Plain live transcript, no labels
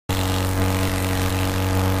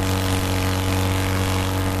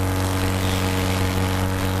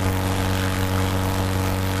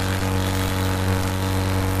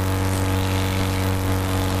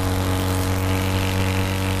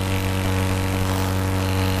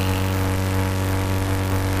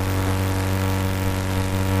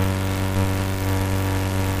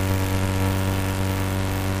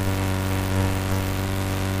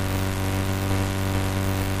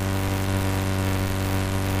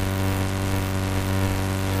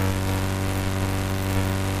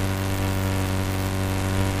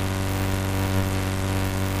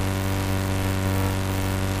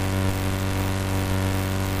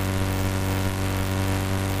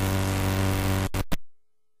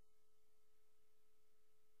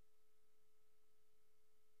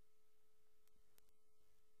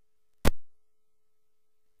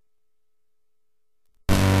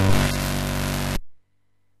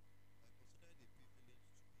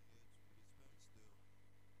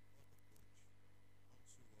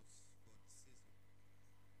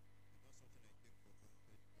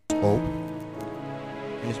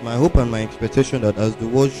my hope and my expectation that as the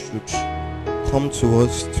word should come to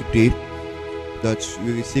us today, that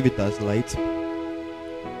we receive it as light.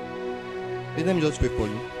 Please let me just pray for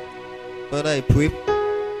you. Father, I pray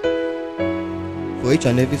for each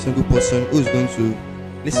and every single person who is going to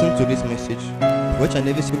listen to this message, for each and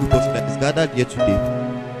every single person that is gathered here today.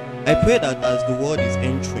 I pray that as the word is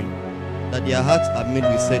entering, that their hearts are made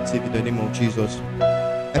receptive in the name of Jesus.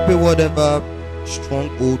 I pray whatever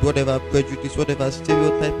stronghold, whatever prejudice, whatever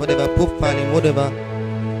stereotype, whatever profiling, whatever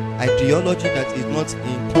ideology that is not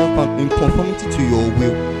in conformity to your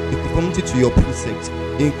will, in conformity to your precepts,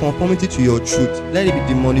 in conformity to your truth, let it be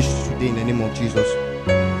demolished today in the name of Jesus.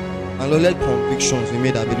 And Lord, let convictions be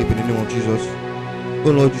made available in the name of Jesus.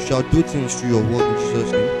 Oh Lord, you shall do things through your word in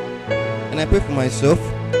Jesus' name. And I pray for myself.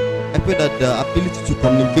 I pray that the ability to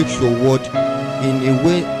communicate your word in a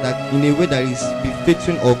way that is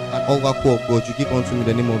befitting of an oracle of God, you give unto me in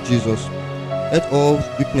the name of Jesus. Let all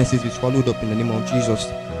weaknesses be swallowed up in the name of Jesus.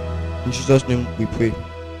 In Jesus' name we pray.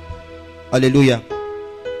 Hallelujah.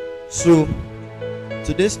 So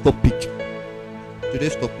today's topic,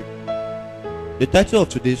 the title of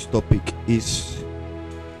today's topic is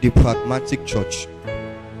The Pragmatic Church.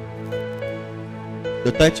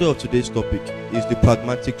 The title of today's topic is The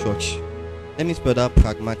Pragmatic Church. Let me spell that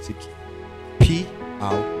pragmatic.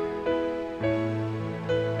 P-R-A-G-M-A-T-I-C.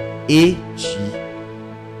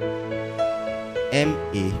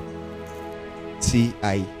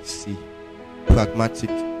 Pragmatic.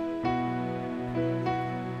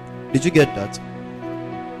 Did you get that?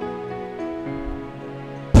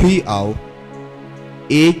 P-R-A-G-M-A-T-I-C.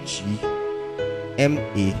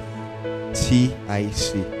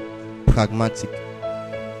 Pragmatic.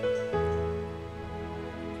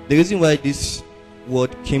 The reason why this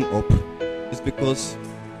word came up is because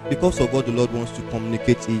of what the Lord wants to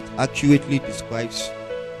communicate. It accurately describes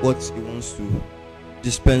what He wants to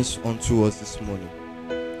dispense unto us this morning.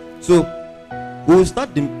 So we will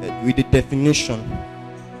start with the definition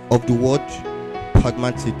of the word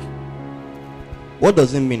pragmatic. What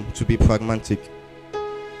does it mean to be pragmatic?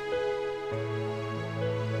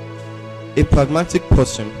 A pragmatic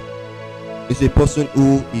person is a person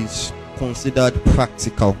who is considered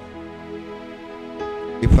practical.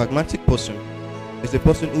 A pragmatic person is a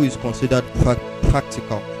person who is considered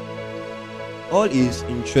practical. All he is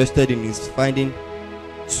interested in is finding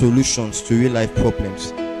solutions to real life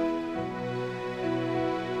problems.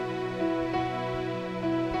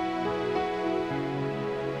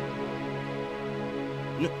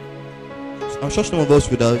 I'm sure some of us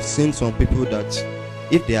would have seen some people that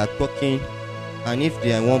if they are talking and if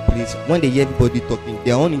they are in one place, when they hear everybody talking,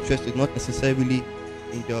 they are uninterested not necessarily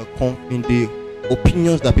in the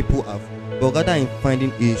opinions that people have, but rather in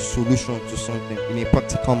finding a solution to something in a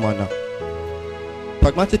practical manner.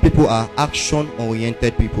 Pragmatic people are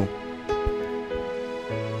action-oriented people.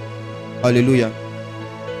 Hallelujah.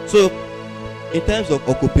 So, in terms of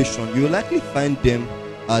occupation, you will likely find them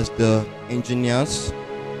as the engineers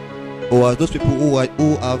or as those people who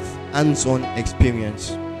have hands-on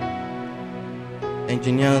experience.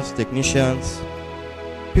 Engineers, technicians,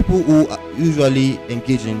 people who usually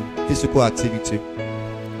engage in physical activity.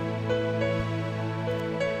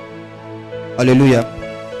 Hallelujah.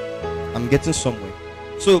 I'm getting somewhere.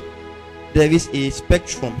 So there is a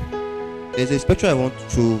spectrum. There's a spectrum I want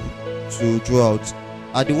to draw out.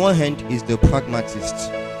 At the one hand is the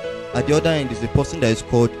pragmatist. At the other end is the person that is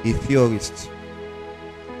called a theorist.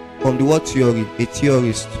 From the word theory, a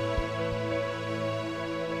theorist.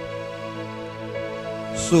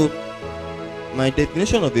 So my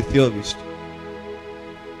definition of a theorist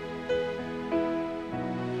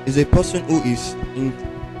is a person who is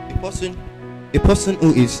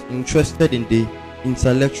interested in the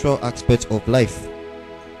intellectual aspect of life.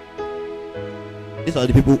 These are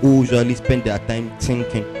the people who usually spend their time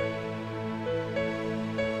thinking.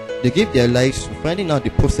 They give their lives to finding out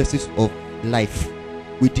the processes of life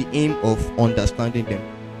with the aim of understanding them.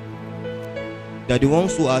 They are the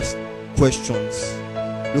ones who ask questions,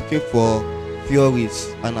 looking for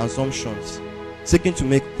theories and assumptions, seeking to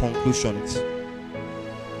make conclusions.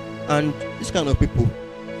 And this kind of people,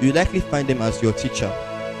 you likely find them as your teacher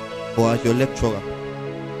or as your lecturer.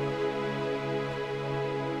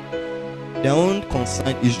 Their own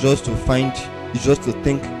concern is just to think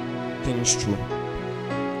things through.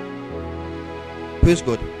 Praise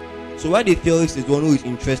God. So while the theorist is the one who is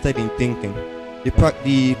interested in thinking, the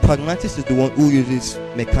pragmatist is the one who uses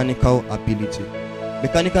mechanical ability.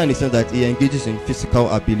 Mechanical in the sense that he engages in physical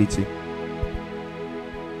ability.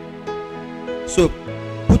 So,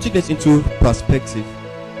 putting this into perspective,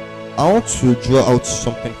 I want to draw out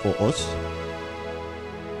something for us.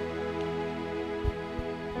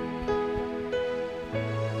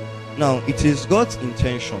 Now, it is God's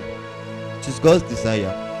intention, it is God's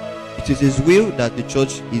desire, it is His will that the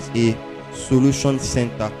church is a solution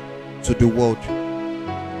center to the world,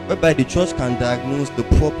 whereby the church can diagnose the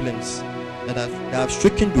problems that have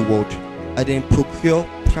stricken the world and then procure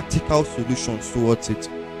practical solutions towards it.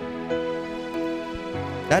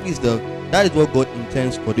 That is what God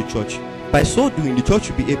intends for the church. By so doing, the church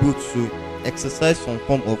will be able to exercise some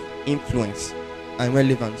form of influence and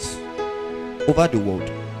relevance over the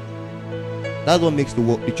world. That's what makes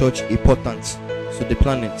the church important to the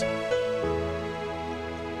planet.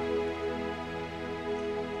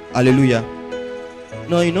 Hallelujah.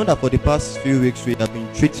 Now, you know that for the past few weeks we have been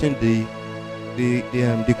treating the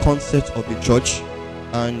concept of the church,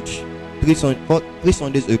 and 3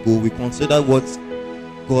 Sundays ago we considered what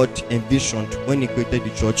God envisioned when He created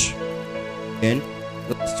the church. And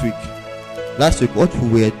last week what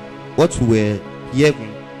we were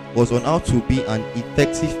hearing was on how to be an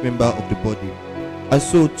effective member of the body. And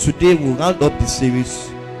so today we'll round up the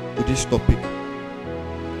series with this topic.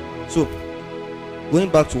 So, going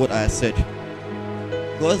back to what I said,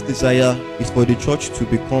 God's desire is for the church to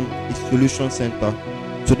become a solution center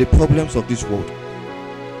to the problems of this world,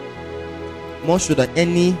 more so that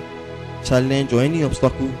any challenge or any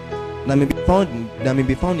obstacle that may be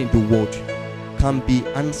found in the world can be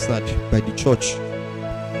answered by the church.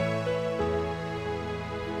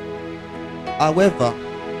 However,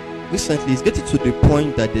 recently it's getting to the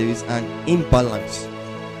point that there is an imbalance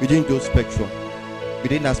within that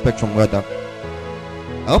spectrum rather.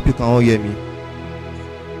 I hope you can all hear me.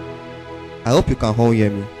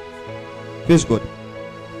 Praise God.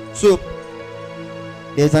 So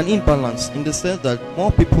there's an imbalance in the sense that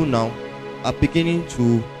more people now are beginning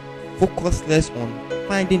to focus less on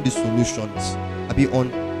finding the solutions,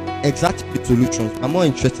 on exactly the solutions. I'm more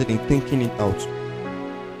interested in thinking it out.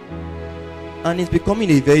 And it's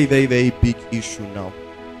becoming a very, very, very big issue now.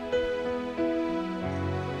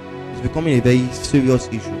 It's becoming a very serious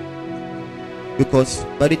issue. Because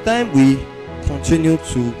by the time we continue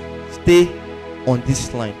to stay on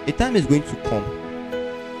this line, a time is going to come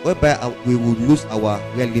whereby we will lose our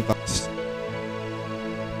relevance.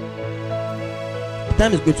 A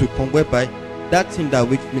time is going to come whereby that thing that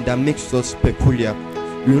makes us peculiar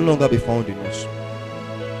will no longer be found in us.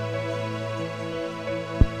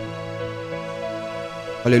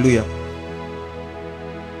 Hallelujah.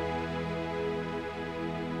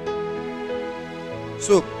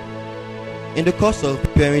 So, in the course of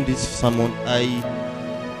preparing this sermon, I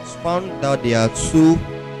found out there are 2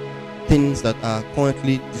 things that are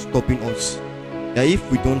currently disturbing us, that if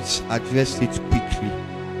we don't address it quickly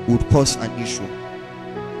would cause an issue.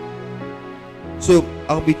 So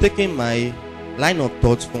I'll be taking my line of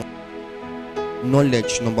thoughts from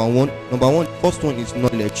knowledge. Number one, first one is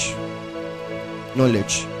knowledge,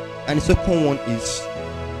 and the second one is,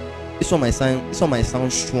 this one might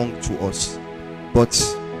sound strong to us, but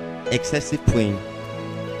excessive praying.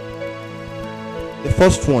 The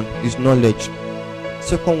first one is knowledge.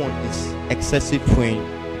 Second one is excessive praying.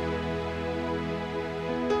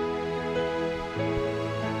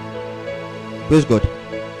 Praise God.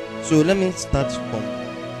 So let me start from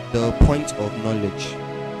the point of knowledge.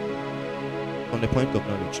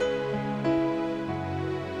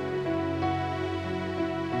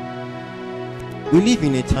 We live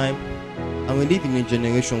in a time and we live in a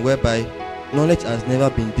generation whereby knowledge has never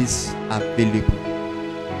been this available.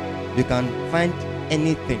 You can find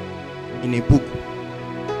anything in a book.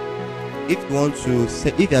 If you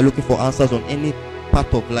are looking for answers on any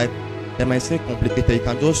part of life that might seem complicated, you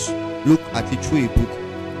can just look at it through a book,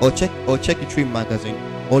 or check it through a magazine,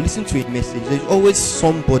 or listen to a message. There's always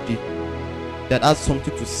somebody that has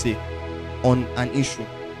something to say on an issue.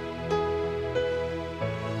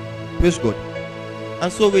 Praise God.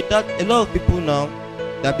 And so with that, a lot of people now,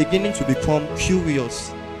 they're beginning to become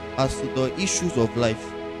curious as to the issues of life.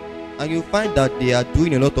 And you find that they are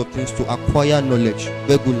doing a lot of things to acquire knowledge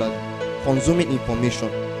regularly, consuming information.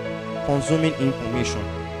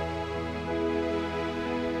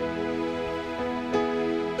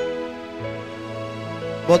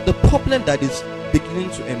 But the problem that is beginning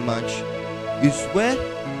to emerge is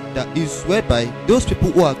whereby those people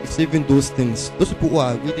who are receiving those things, those people who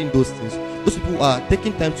are reading those things, those people who are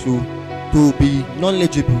taking time to be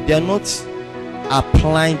knowledgeable, they are not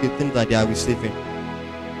applying the things that they are receiving.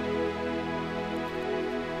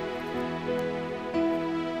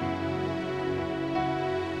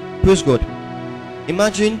 Praise God.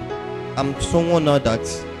 Imagine I'm someone now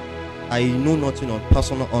that I know nothing on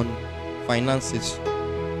finances,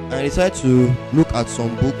 and I decide to look at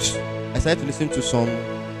some books. I decided to listen to some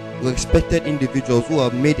respected individuals who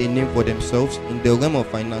have made a name for themselves in the realm of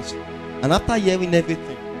finance. And after hearing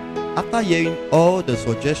everything, after hearing all the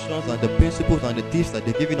suggestions and the principles and the tips that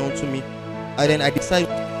they're giving on to me, I decided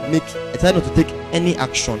not to take any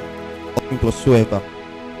action whatsoever.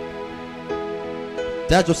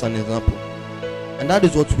 That's just an example. And that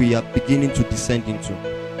is what we are beginning to descend into.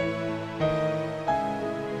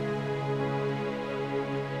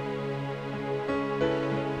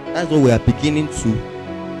 That's what we are beginning to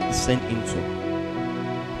descend into.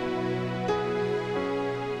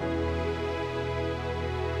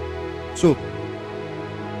 So,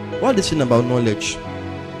 what is this thing about knowledge?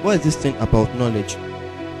 What is this thing about knowledge?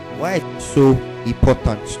 Why is it so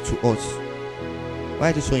important to us? Why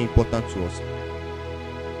is it so important to us?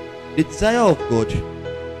 The desire of God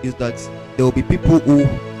is that there will be people who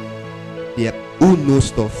know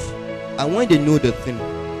stuff, and when they know the thing,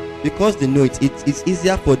 because they know it's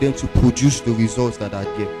easier for them to produce the results that are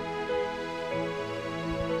there.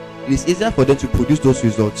 It is easier for them to produce those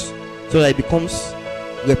results, so that it becomes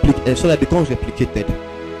replicated.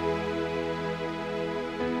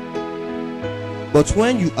 But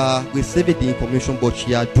when you are receiving the information but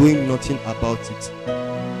you are doing nothing about it,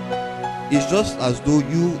 it's just as though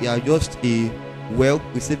you are just a well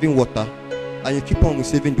receiving water, and you keep on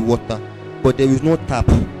receiving the water, but there is no tap.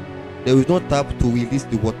 There is no tap to release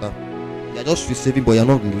the water. You are just receiving, but you are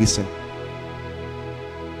not releasing.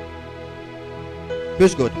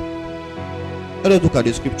 Praise God. Let us look at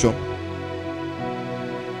the scripture.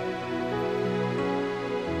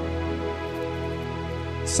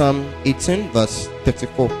 Psalm 18 verse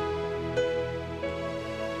 34.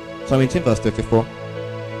 Psalm 18 verse 34.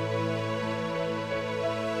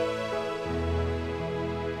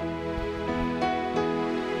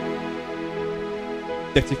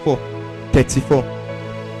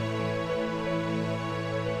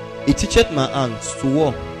 He teacheth my hands to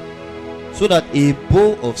war, so that a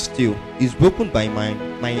bow of steel is broken by my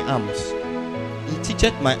arms. He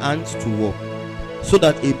teacheth my hands to war, so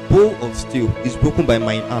that a bow of steel is broken by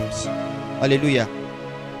my arms. Hallelujah.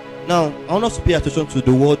 Now, I want us to pay attention to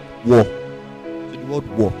the word war. To the word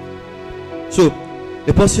war. So,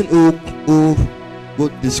 the person who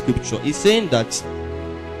wrote this scripture is saying that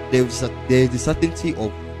there is the certainty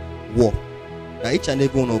of war. That each and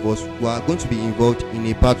every one of us who are going to be involved in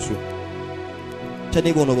a battle, each and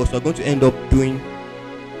every one of us are going to end up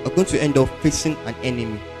facing an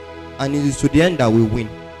enemy, and it is to the end that we win.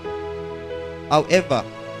 However,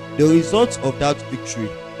 the results of that victory,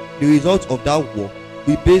 the results of that war,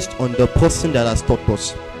 will be based on the person that has taught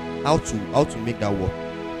us how to make that war.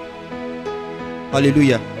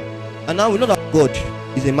 Hallelujah. And now we know that God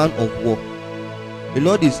is a man of war. The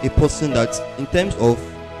Lord is a person that, in terms of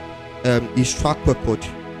his track record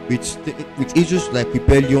with issues like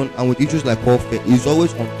rebellion and with issues like warfare, is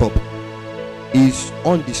always on top. He is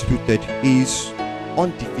undisputed. He is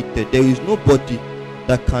undefeated. There is nobody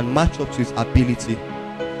that can match up to his ability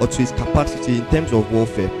or to his capacity in terms of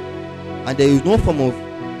warfare, and there is no form of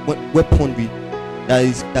weaponry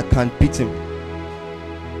that can beat him.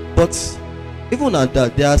 But even at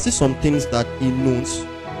that, there are still some things that he knows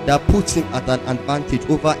that puts him at an advantage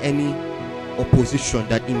over any opposition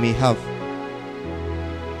that he may have.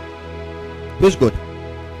 Praise God.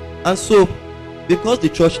 And so, because the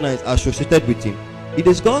church now is associated with him, it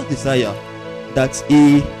is God's desire that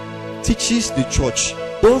he teaches the church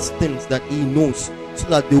those things that he knows, so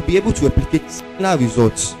that they'll be able to replicate similar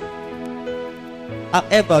results.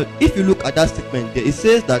 However, if you look at that statement there, it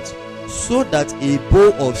says that so that a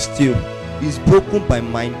bow of steel is broken by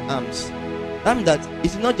mine arms. That means that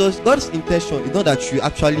it's not just God's intention is not that you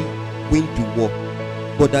actually win the war,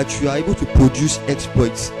 but that you are able to produce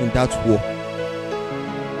exploits in that war.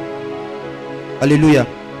 Hallelujah.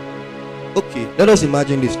 Okay, let us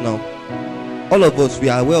imagine this now. All of us, we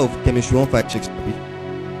are aware of chemistry 156.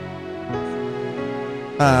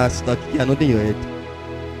 Stuck. Yeah, nothing in your head.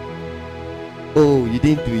 Oh, you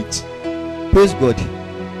didn't do it. Praise God.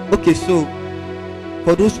 Okay, so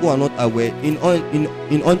for those who are not aware, in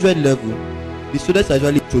 100 level, the students are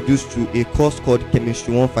usually introduced to a course called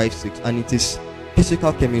Chemistry 156, and it is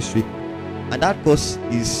physical chemistry. And that course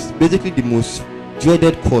is basically the most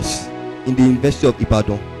dreaded course in the University of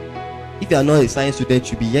Ibadan. If you are not a science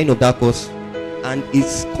student, you'll be hearing of that course, and it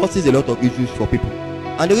causes a lot of issues for people.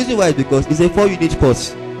 And the reason why is because it's a 4-unit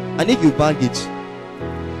course, and if you bang it,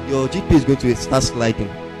 your GPA is going to start sliding.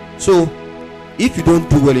 So if you don't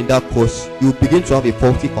do well in that course, you begin to have a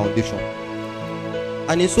faulty foundation.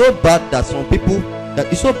 And it's so bad that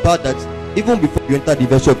even before you enter the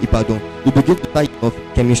University of Ibadan, you begin to type of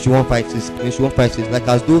chemistry 156, like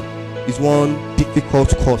as though it's one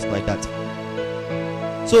difficult course like that.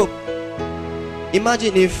 So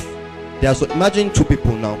imagine if imagine two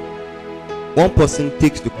people now. One person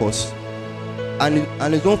takes the course, and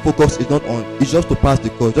his own focus is not on, it's just to pass the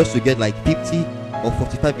course, just to get like 50 or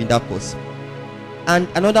 45 in that course. And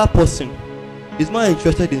another person is more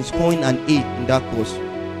interested in scoring an A in that course,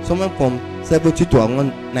 someone from 70 to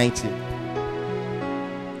around 90.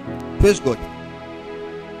 Praise God.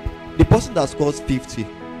 The person that scores 50,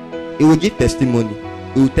 he will give testimony,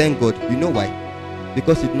 he will thank God. You know why?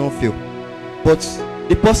 Because he did not fail. But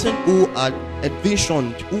the person who had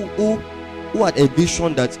envisioned, who had a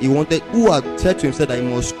vision that he wanted, who had said to himself that he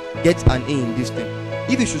must get an A in this thing,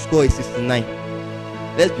 if he should score a 69,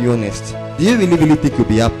 let's be honest, do you really think you'll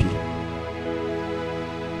be happy?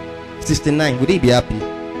 69, would he be happy?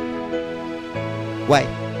 Why?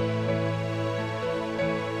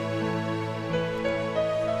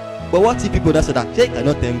 But what if people that say that, hey, I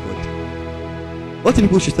cannot thank God? What if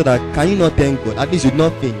people should say that, can you not thank God? At least you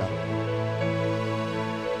not fail now.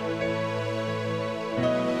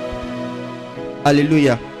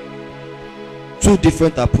 Hallelujah. Two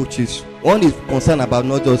different approaches. One is concerned about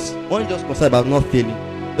one is just concerned about not failing.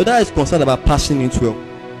 The other is concerned about passing it well.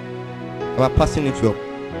 About passing it well.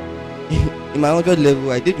 In my 100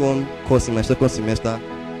 level, I did one course in my second semester,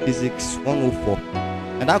 Physics 104.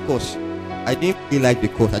 And that course, I didn't really like the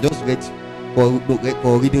course. I just read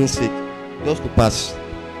for reading's sake, just to pass.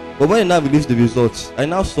 But when I now released the results, I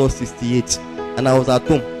now saw 68, and I was at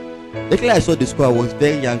home. Luckily, I saw the score. I was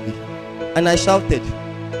very angry, and I shouted.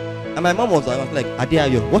 And my mom was like,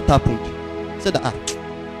 Adeayo, what happened? I said,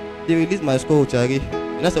 they released my score, Chari.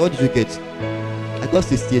 And I said, what did you get? I got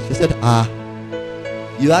 68. She said,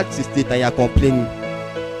 you had 68 and you are complaining.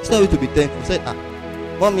 It's not to be thankful. I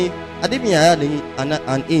said, mommy, I didn't mean I had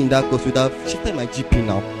an A in that course without shifting my GP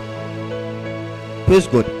now. Praise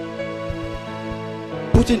God.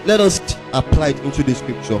 Let us apply it into the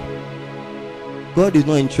scripture. God is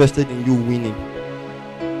not interested in you winning.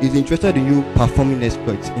 He's interested in you performing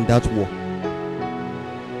exploits in that war.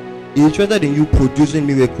 He's interested in you producing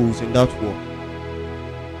miracles in that war.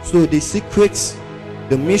 So the secrets,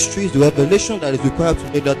 the mysteries, the revelation that is required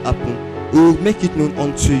to make that happen, it will make it known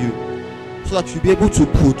unto you, so that you'll be able to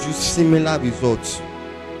produce similar results.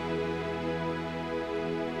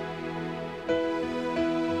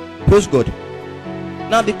 Praise God.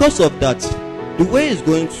 Now, because of that, the way it's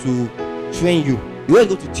going to train you, the way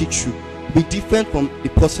it's going to teach you, will be different from the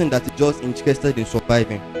person that is just interested in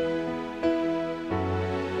surviving.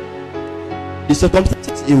 The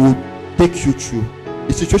circumstances it will take you through,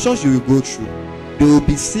 the situations you will go through, they will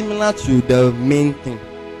be similar to the main thing.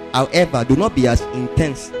 However, they will not be as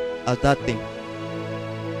intense as that thing.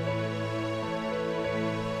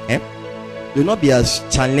 They will not be as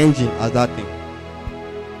challenging as that thing.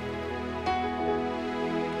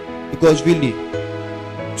 Because really,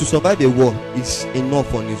 to survive a war is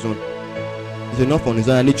enough on its own. It's enough on its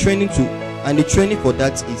own, and the training for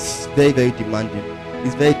that is very, very demanding.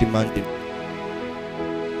 It's very demanding.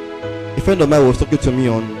 A friend of mine was talking to me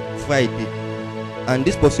on Friday, and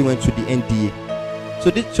this person went to the NDA.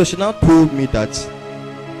 So she now told me that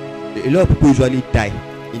a lot of people usually die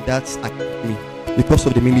in that academy because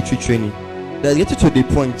of the military training. They're getting to the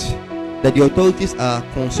point that the authorities are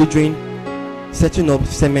considering setting up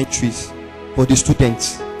cemeteries for the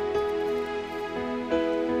students.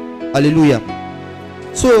 Hallelujah.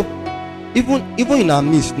 So even in our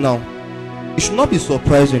midst now, it should not be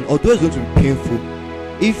surprising, although it's going to be painful,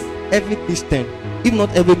 if every Christian, if not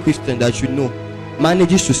every Christian that you know,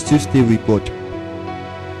 manages to still stay with God.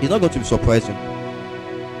 It's not going to be surprising.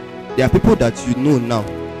 There are people that you know now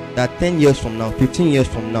that 10 years from now, 15 years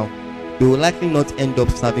from now, they will likely not end up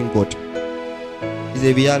serving God. It's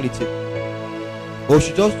a reality. But we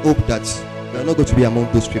should just hope that we are not going to be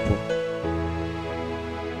among those people.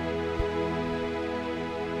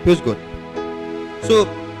 Praise God. So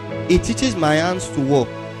it teaches my hands to war.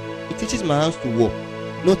 It teaches my hands to war.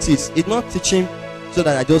 Notice, it's not teaching so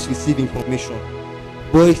that I just receive information,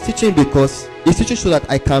 but it's teaching because it's teaching so that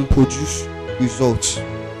I can produce results.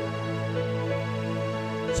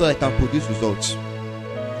 So I can produce results.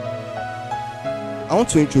 I want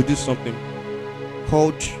to introduce something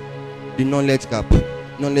called the knowledge gap.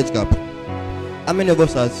 Knowledge gap. How many of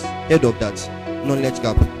us has heard of that? Knowledge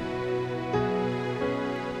gap.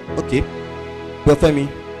 Okay. Well, Femi,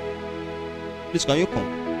 please can you come?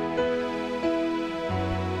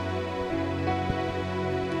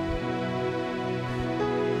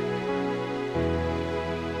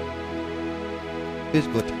 Praise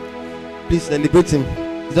God. Please celebrate him.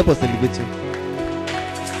 Help us celebrate him.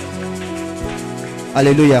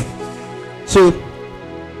 Hallelujah. So,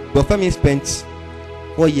 Femi spent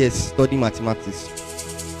 4 years studying mathematics.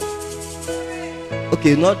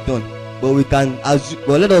 Okay, not done, but we can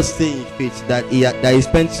well, let us say in faith that he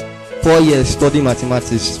spent 4 years studying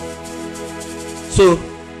mathematics. So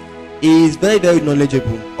he is very, very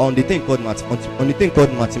knowledgeable on the thing called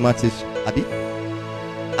mathematics, Abi.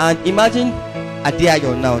 And imagine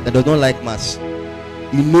Adeayo now that does not like maths.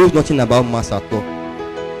 He knows nothing about maths at all,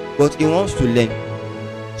 but he wants to learn.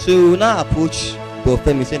 So he will now approach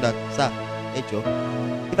Femi saying that, sir, hey Joe,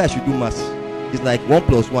 if I should do maths, it's like 1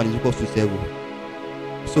 plus 1 is equals to 0.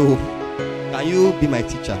 So can you be my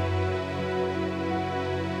teacher?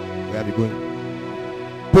 Where are we going?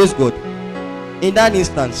 Praise God. In that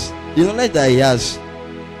instance, the knowledge that he has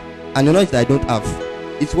and the knowledge that I don't have,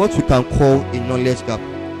 it's what we can call a knowledge gap.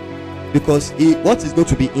 Because what is going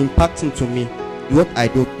to be impacting to me is what I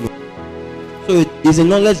don't know. So it is a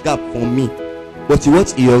knowledge gap for me, but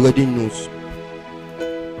what he already knows.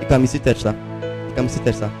 You can be seated, sir. You can be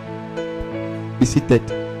seated, sir. Be seated.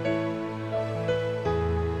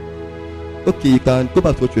 Okay, you can go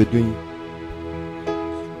back to what you're doing.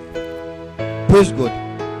 Praise God.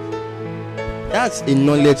 That's a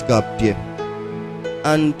knowledge gap there.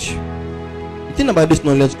 And the thing about this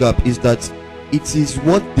knowledge gap is that it is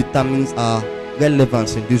what determines our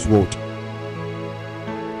relevance in this world.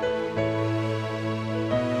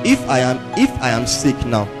 If I am sick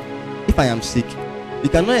now, you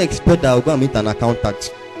cannot expect that I'll go and meet an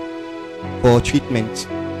accountant for treatment.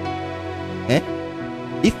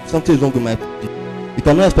 If something is wrong with my body, you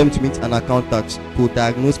cannot expect me to meet an accountant to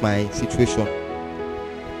diagnose my situation,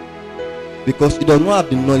 because it does not have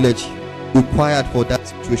the knowledge required for that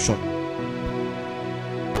situation.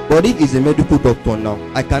 But if he's a medical doctor now,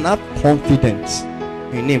 I can have confidence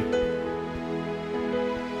in him.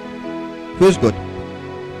 Praise God.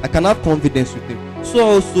 I can have confidence with him. So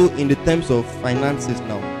also in the terms of finances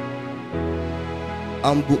now,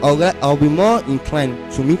 I'll be more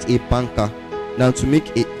inclined to meet a banker than to meet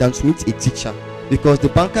a teacher, because the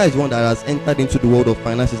banker is one that has entered into the world of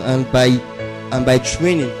finances, and by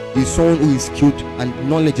training is someone who is skilled and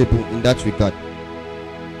knowledgeable in that regard.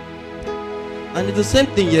 And it's the same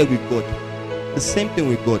thing here with God. The same thing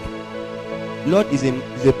with God. Lord is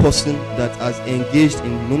a person that has engaged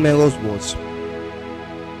in numerous wars,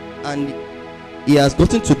 and he has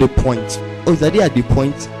gotten to the point, or is already at the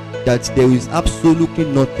point, that there is absolutely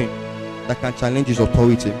nothing that can challenge his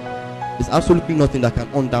authority. There's absolutely nothing that can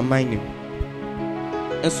undermine him.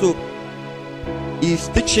 And so his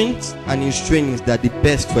teachings and his trainings are the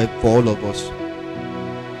best for all of us.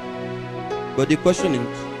 But the question is,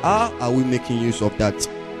 how are we making use of that?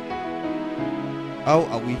 How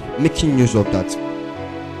are we making use of that?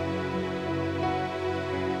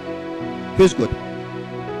 Praise God.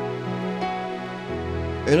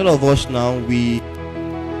 A lot of us now, we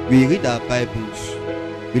read our Bibles,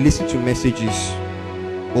 we listen to messages.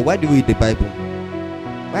 But why do we read the Bible?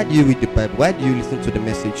 Why do you read the Bible? Why do you listen to the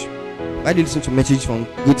message? Why do you listen to messages from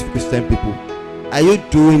good Christian people? Are you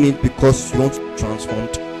doing it because you want to be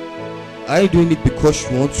transformed? Are you doing it because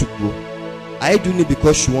you want to grow? Are you doing it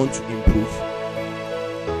because you want to improve?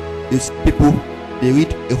 These people, they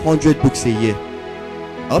read 100 books a year.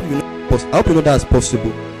 I hope you know that's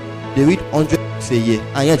possible. They read 100 books a year,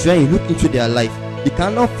 and yet when you look into their life, you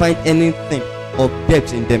cannot find anything of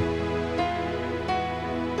depth in them.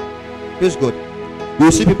 Praise God.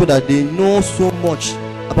 You see people that they know so much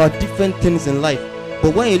about different things in life,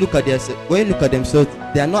 but when you look at themselves,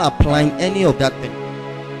 they are not applying any of that thing,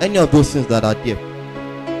 any of those things that are there.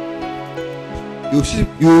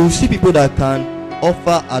 You see people that can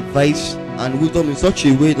offer advice and wisdom in such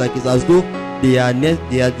a way, like it's as though they are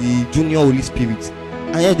the junior Holy Spirit,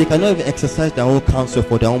 and yet they cannot even exercise their own counsel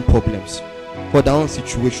for their own problems, for their own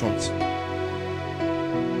situations.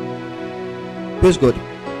 Praise God.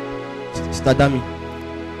 Sister Dami,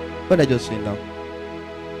 what did I just say now?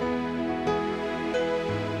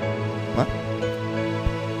 Huh?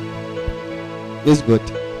 Praise God.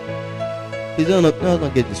 Please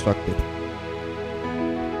don't get distracted.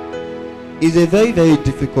 It's a very, very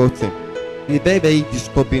difficult thing. It's a very, very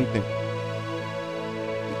disturbing thing.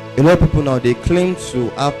 A lot of people now, they claim to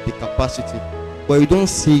have the capacity, but you don't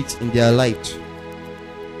see it in their light.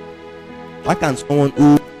 How can someone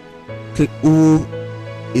who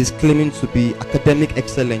is claiming to be academically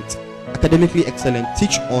excellent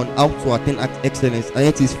teach on how to attain excellence, and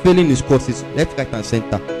yet is failing his courses left, right, and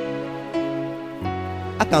center?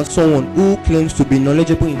 How can someone who claims to be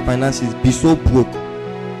knowledgeable in finances be so broke?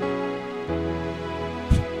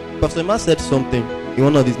 Pastor Emma said something in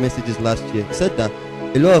one of his messages last year. He said that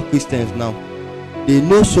a lot of Christians now, they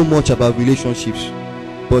know so much about relationships,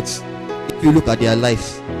 but if you look at their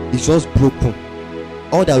lives, it's just broken.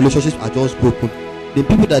 All their relationships are just broken. the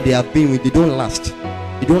people that they have been with, they don't last.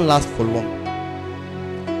 They don't last for long.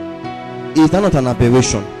 Is that not an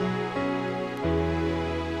aberration?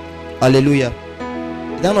 Hallelujah.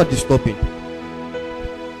 Is that not disturbing?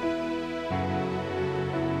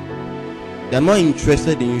 They are not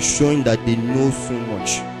interested in showing that they know so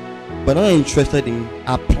much, but not interested in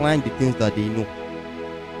applying the things that they know.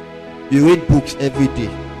 You read books every day.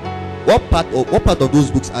 What part of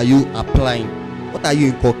those books are you applying? What are you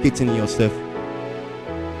inculcating in yourself?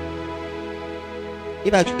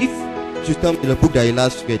 If you should tell me the book that you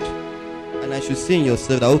last read, and I should say in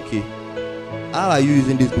yourself that, okay, how are you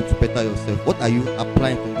using this book to better yourself? What are you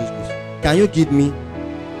applying from those books? Can you give me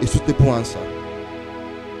a suitable answer?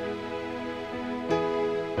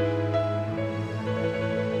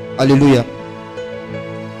 Hallelujah.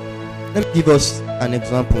 Let me give us an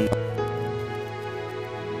example now.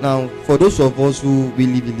 Now, for those of us who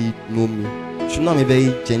really know me, you should know I'm a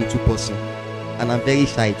very gentle person, and I'm very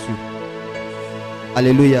shy too.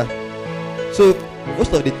 Hallelujah. So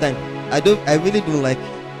most of the time, I really don't like,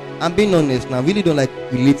 I'm being honest now, I really don't like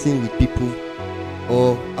relating with people,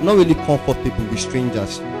 or I'm not really comfortable with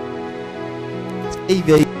strangers. It's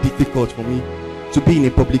very difficult for me to be in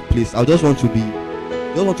a public place. I just want to be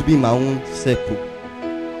in my own circle.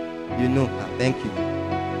 You know. Thank you.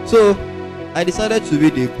 So I decided to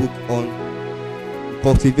read a book on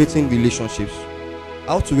cultivating relationships,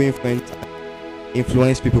 how to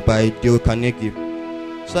influence people by Dale Carnegie.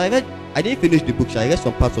 So I didn't finish the book, so I read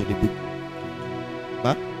some parts of the book.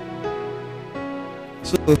 Huh?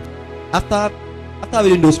 So after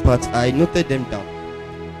reading those parts, I noted them down,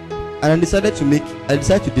 and I decided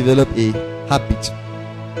to develop a habit.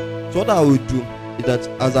 So what I would do is that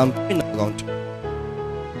as I'm going around,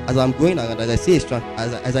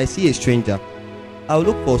 as I see a stranger, I'll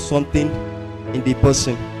look for something in the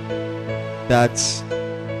person that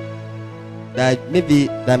maybe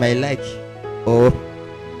that I might like, or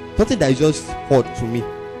something that is just hot to me.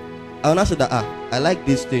 I'll not say that I like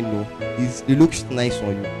this thing, no, it looks nice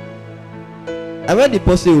on you. And when the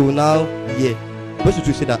person will now the person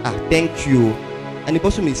will say that thank you, and the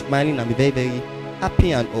person is smiling and be very, very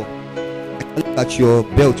happy and all. I can look at your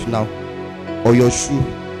belt now, or your shoe,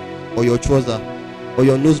 or your trouser, or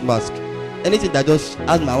your nose mask, anything that just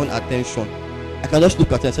has my own attention. I can just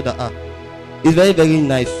look at it and say that it's very, very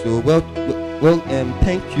nice. So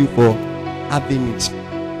thank you for having it.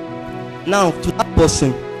 Now to that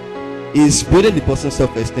person is building the person's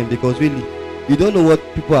self-esteem, because really you don't know what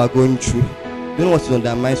people are going through, you don't know what's on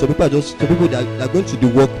their mind. So people that are going to the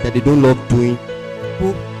work that they don't love doing,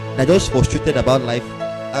 people that are just frustrated about life,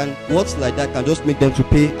 and words like that can just make them to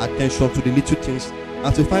pay attention to the little things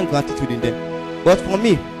and to find gratitude in them. But for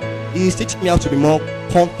me, he is teaching me how to be more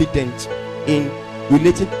confident in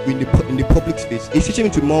relating in the public space. He's teaching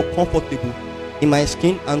me to be more comfortable in my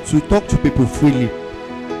skin and to talk to people freely.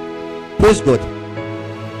 Praise God.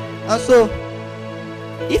 And so,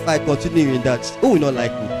 if I continue in that, who will not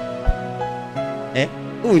like me?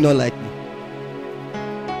 Who will not like me?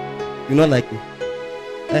 You not like me?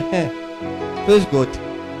 Praise God.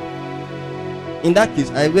 In that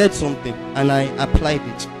case, I read something and I applied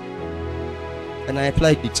it.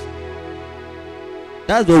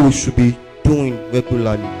 That's what we should be doing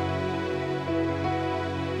regularly.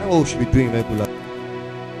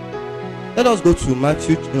 Let us go to Mark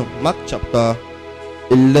chapter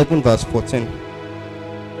 11 verse 14.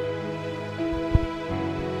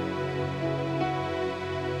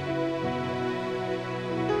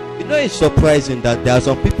 You know, it's surprising that there are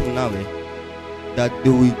some people now that they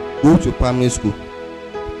will go to primary school,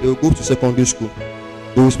 they will go to secondary school,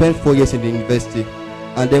 they will spend 4 years in the university,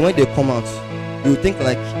 and then when they come out, you think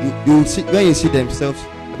like you see, when you see them as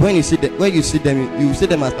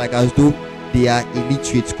though they are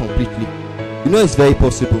illiterate completely. You know, it's very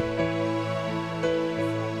possible.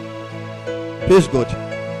 Praise God.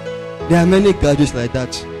 There are many graduates like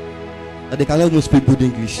that they cannot even speak good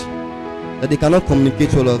English, that they cannot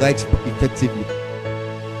communicate well or write effectively.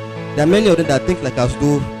 There are many of them that think like as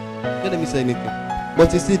though, don't let me say anything,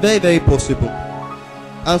 but it's very, very possible.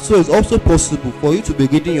 And so it's also possible for you to be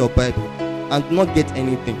reading your Bible and not get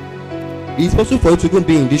anything. It's possible for you to go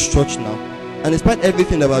be in this church now, and despite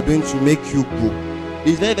everything that we're doing to make you grow,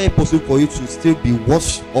 it's very, very possible for you to still be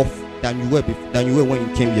worse off than you were when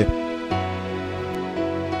you came here.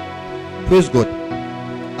 Praise God.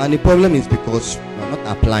 And the problem is because you're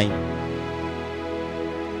not applying.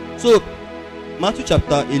 So Matthew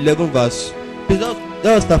chapter 11 verse,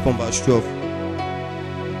 let's start from verse 12.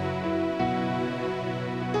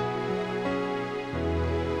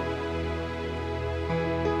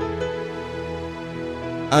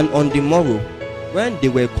 And on the morrow, when they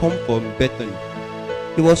were come from Bethany,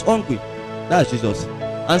 He was hungry. That's Jesus.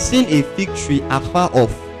 And seeing a fig tree afar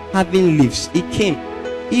off, having leaves, he came,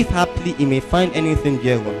 if haply he may find anything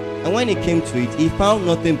thereon. And when he came to it, he found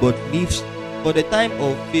nothing but leaves, for the time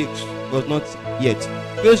of figs was not yet.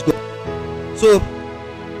 Praise God. So,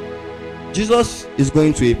 Jesus is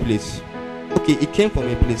going to a place. Okay, he came from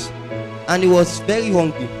a place, and he was very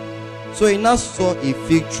hungry. So he now saw a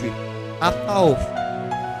fig tree afar off,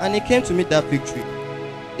 and he came to meet that fig tree.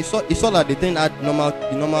 He saw that the thing had the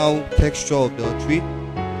normal texture of the tree.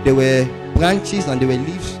 There were branches and there were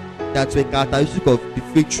leaves that were characteristic of the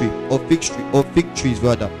fig tree, or fig trees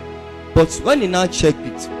rather. But when he now checked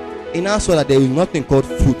it, he now saw that there was nothing called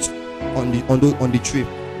fruit on the tree,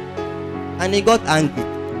 and he got angry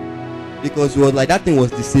because he was like, that thing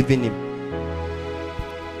was deceiving him.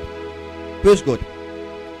 Praise God.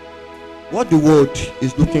 What the world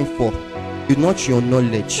is looking for is not your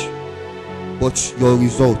knowledge, but your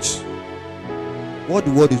results. What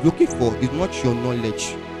the world is looking for is not your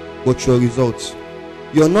knowledge, but your results.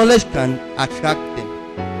 Your knowledge can attract them.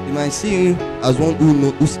 They might see you as one who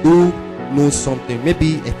knows something,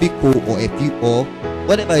 maybe a FICO or a FI or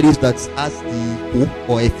whatever it is that has the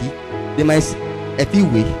O or FI. They might see a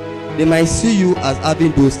FI. They might see you as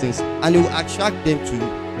having those things, and it will attract them to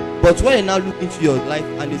you. But when they now look into your life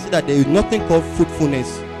and they see that there is nothing called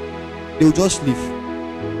fruitfulness, they will just leave.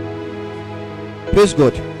 Praise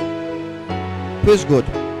God. Praise God.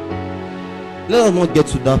 Let us not get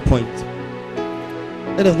to that point.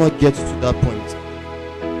 Let us not get to that point.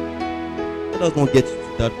 Let us not get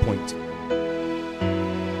to that point.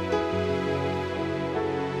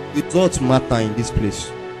 Results matter in this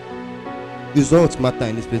place. Results matter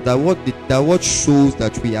in this place. That what shows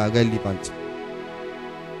that we are relevant.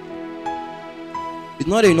 It's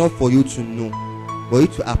not enough for you to know, for you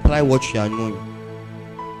to apply what you are knowing.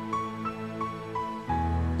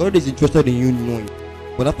 God is interested in you knowing,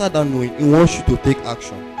 but after that knowing, He wants you to take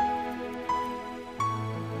action.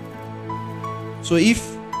 So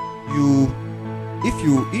if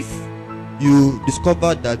you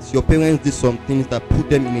discover that your parents did some things that put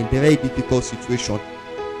them in a very difficult situation,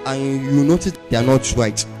 and you notice they are not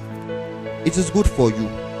right, it is good for you.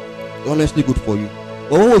 It's honestly good for you.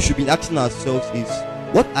 But what we should be asking ourselves is,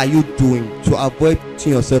 what are you doing to avoid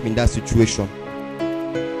putting yourself in that situation?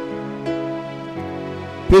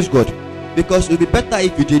 Praise God. Because it would be better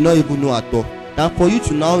if you did not even know at all, than for you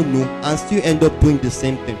to now know and still end up doing the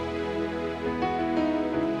same thing.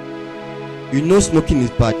 You know smoking is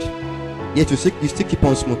bad, yet you still keep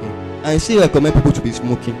on smoking, and you still recommend people to be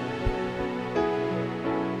smoking.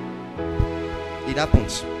 It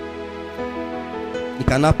happens. It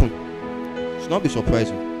can happen. It should not be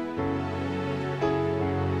surprising.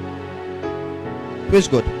 Praise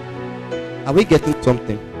God. Are we getting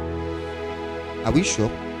something? Are we sure?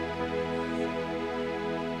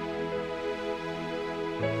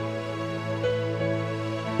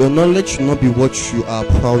 Your knowledge should not be what you are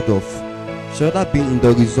proud of. It should rather be in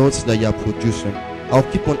the results that you are producing. I'll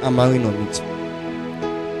keep on hammering on it.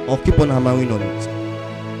 I'll keep on hammering on it.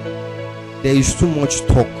 There is too much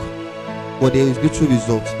talk, but there is little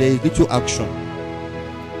results. There is little action.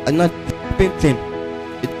 And not the thing.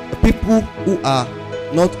 The people who are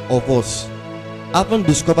not of us haven't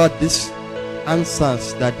discovered these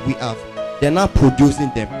answers that we have. They're not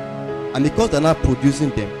producing them, and because they're not producing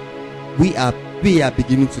them, we are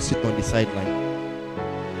beginning to sit on the sideline.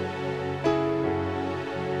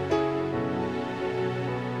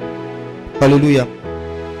 Hallelujah.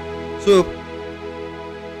 So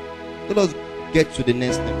let us get to the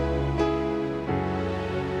next thing.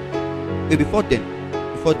 But before then,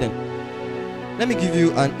 let me give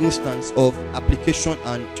you an instance of application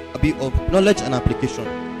and a bit of knowledge and application.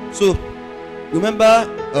 So, remember,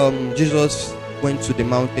 Jesus went to the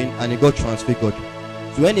mountain and he got transfigured.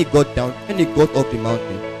 So when he got off the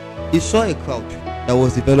mountain, he saw a crowd that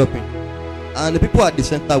was developing, and the people at the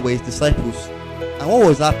center were his disciples. And what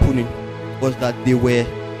was happening was that they were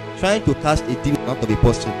trying to cast a demon out of a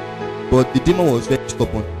person, but the demon was very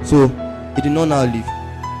stubborn, so he did not now leave.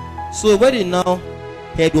 So when he now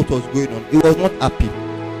heard what was going on, he was not happy,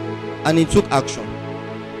 and he took action.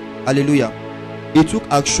 Hallelujah. He took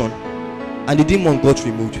action, and the demon got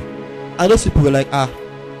removed. And those people were like,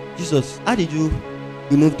 Jesus, how did you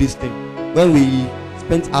remove this thing when we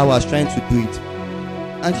spent hours trying to do it?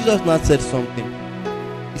 And Jesus now said something.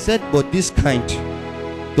 He said, but this kind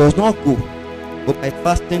does not go but by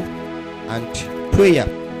fasting and prayer.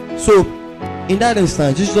 So in that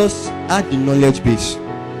instance, Jesus had the knowledge base.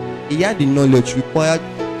 He had the knowledge required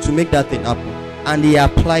to make that thing happen, and he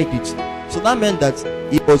applied it. So that meant that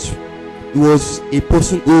he was a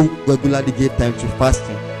person who regularly gave time to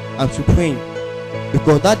fasting and to praying.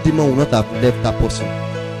 because that demon will not have left that person.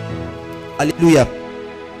 Hallelujah.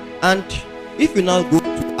 And if you now go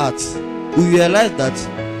to Acts, we realize that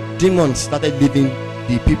demons started leaving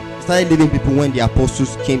people when the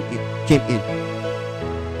apostles came in.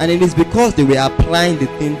 And it is because they were applying the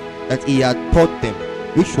thing that he had taught them,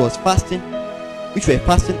 which were fasting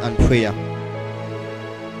and prayer.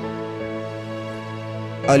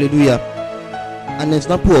 Hallelujah. An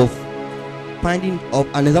example of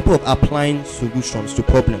applying solutions to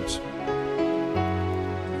problems.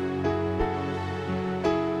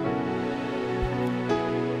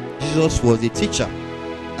 Jesus was a teacher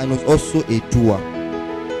and was also a doer.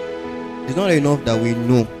 It's not enough that we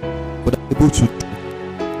know, but are able to do.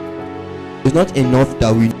 It's not enough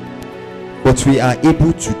that we know, but we are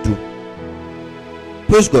able to do.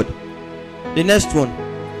 Praise God. The next one.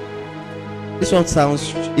 This one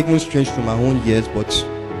sounds even strange from our own ears, but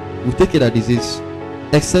we'll take it that this is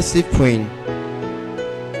excessive praying.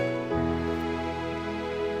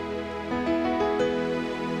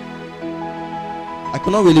 I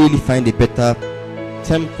cannot really find a better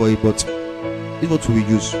term for it, but this is what we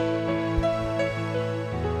use.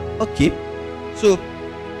 Okay, so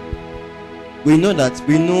we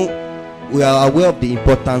are aware of the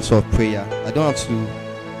importance of prayer. I don't have to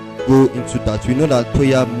go into that. We know that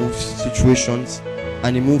prayer moves situations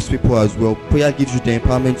and it moves people as well. Prayer gives you the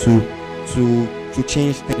empowerment to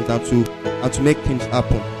change things and to make things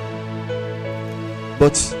happen.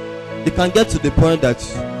 But you can get to the point that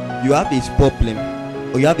you have a problem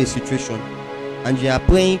or you have a situation and you are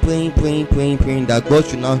praying that God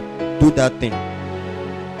should now do that thing,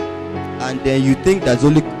 and then you think that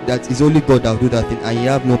is only God that will do that thing, and you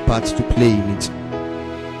have no part to play in it.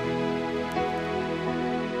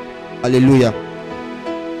 Hallelujah.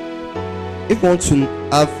 If we want to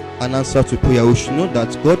have an answer to prayer, we should know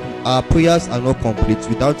that our prayers are not complete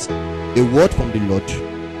without a word from the Lord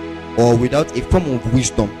or without a form of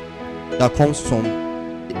wisdom that comes from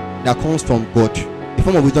God. A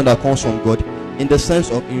form of wisdom that comes from God in the sense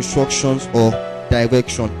of instructions or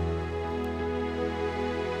direction,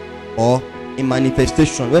 or a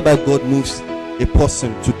manifestation whereby God moves a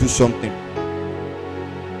person to do something.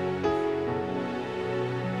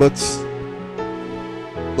 But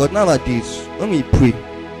nowadays, when we pray,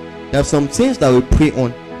 there are some things that we pray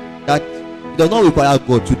on that it does not require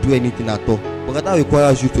God to do anything at all, but that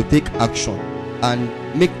requires you to take action and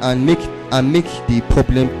make the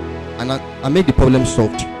problem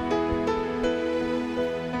solved.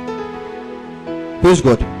 Praise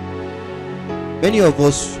God. Many of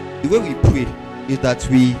us, the way we pray is that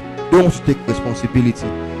we don't want to take responsibility,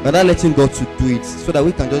 rather letting God to do it, so that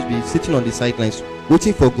we can just be sitting on the sidelines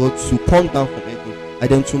waiting for God to come down from heaven and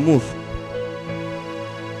then to move.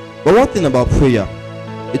 But one thing about prayer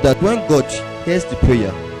is that when God hears the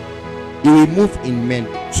prayer, He will move in men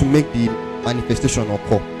to make the manifestation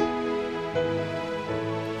occur.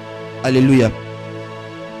 Hallelujah.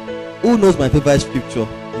 Who knows my favorite scripture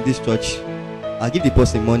in this church? I'll give the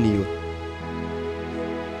person money.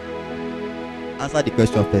 Answer the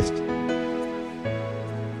question first.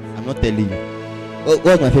 I'm not telling you.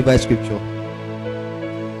 What's my favorite scripture?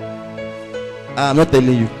 I'm not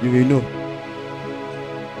telling you. You will know.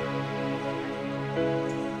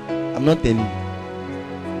 I'm not telling you.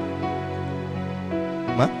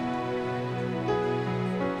 Ma?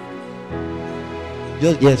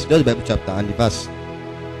 Just the Bible chapter and the verse.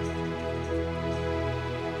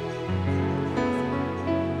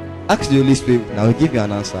 Ask the Holy Spirit and I will give you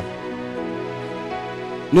an answer.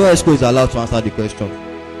 No excuse is allowed to answer the question.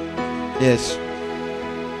 Yes.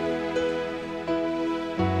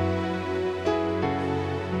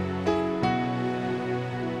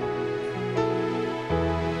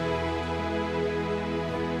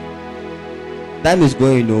 Time is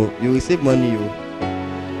going, you will save money.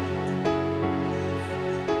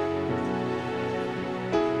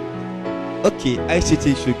 Okay,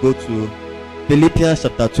 ICT should go to Philippians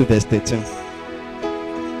chapter 2 verse 13.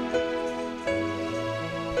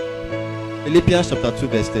 Philippians chapter 2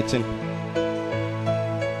 verse 13.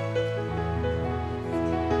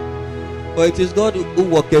 For it is God who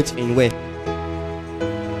worketh in where?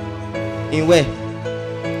 In where?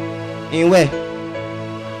 In where?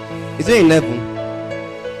 Is it in heaven?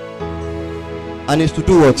 And it's to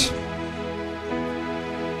do what?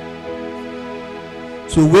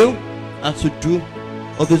 To will and to do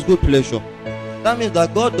of His good pleasure. That means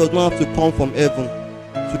that God does not have to come from heaven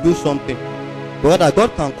to do something, but rather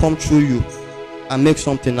God can come through you and make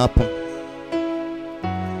something happen.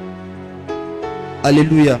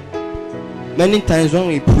 Hallelujah. Many times when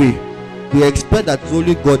we pray, we expect that it's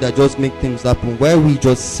only God that just make things happen, while we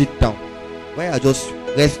just sit down, while we are just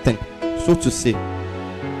resting, so to say.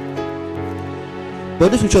 But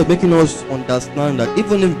this scripture is making us understand that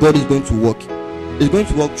even if God is going to work, He's going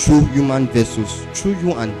to work through human vessels, through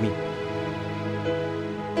you and me.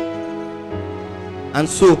 And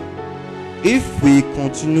so, if we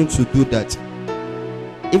continue to do that,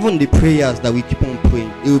 even the prayers that we keep on praying,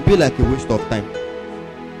 it will be like a waste of time.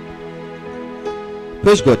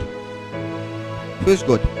 Praise God. Praise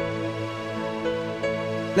God.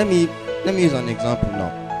 Let me use an example now.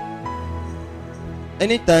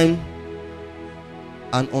 Anytime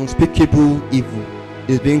an unspeakable evil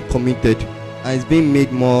is being committed and is being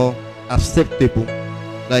made more acceptable,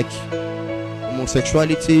 like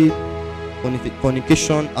homosexuality,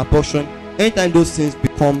 fornication, abortion, anytime those things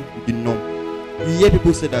become the norm, you hear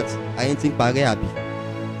people say that I ain't think pare abi.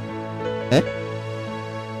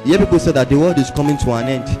 You hear people say that the world is coming to an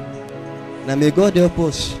end. Now may God help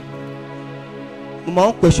us. My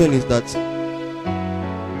own question is that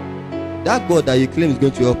God that you claim is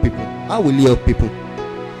going to help people, how will He help people?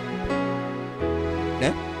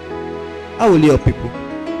 How will He help people?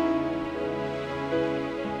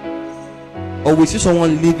 Or we see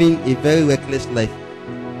someone living a very reckless life,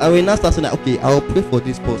 and we now start saying that, okay, I will pray for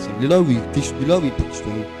this person. The Lord will preach to him. The Lord will preach to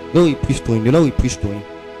him. The Lord will preach to him.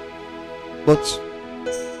 But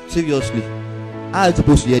seriously, how are you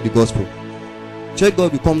supposed to hear the gospel? Check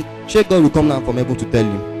God will come down from heaven to tell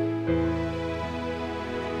you.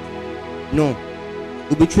 No, it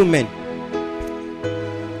will be true men.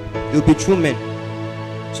 It will be true men.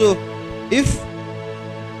 So, if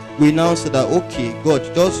we now say that, okay, God,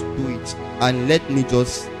 just do it and let me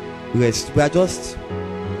just rest, we are just,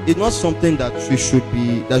 it's not something that we should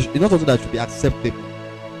be, it's not something that should be acceptable.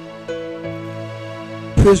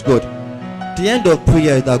 Praise God. The end of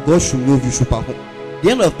prayer is that God should move you, should perform.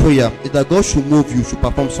 The end of prayer is that God should move you, should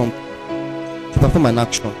perform something, to perform an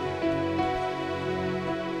action.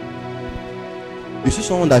 You see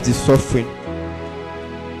someone that is suffering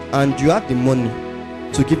and you have the money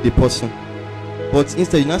to give the person, but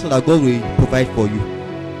instead you now say that God will provide for you.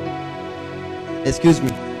 Excuse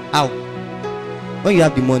me, how? When you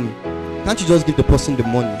have the money, can't you just give the person the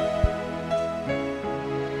money?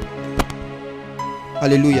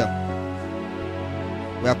 Hallelujah.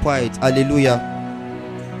 We are quiet. Hallelujah.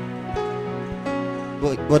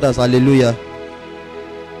 God has hallelujah.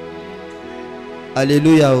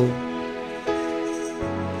 Hallelujah.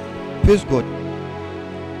 Praise God.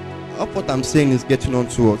 I hope what I'm saying is getting on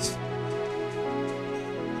to us.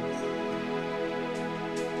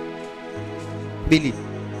 Billy,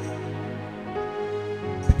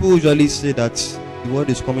 people usually say that the world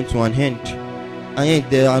is coming to an end, and yet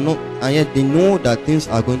they are not, and yet they know that things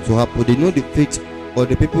are going to happen. They know the fate of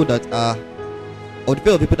the people that are, or the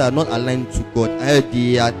fate of people that are not aligned to God, and yet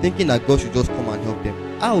they are thinking that God should just come and help them.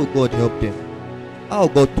 How will God help them? How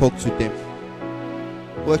will God talk to them?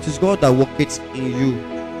 But it is God that worketh in you,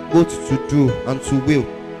 both to do and to will.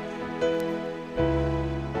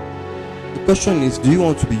 The question is, do you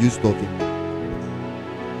want to be used of Him?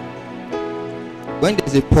 When there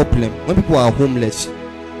is a problem, when people are homeless,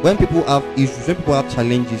 when people have issues, when people have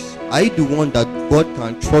challenges, are you the one that God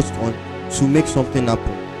can trust on to make something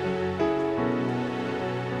happen?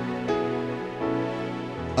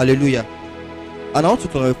 Hallelujah. And I want to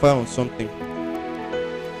clarify on something.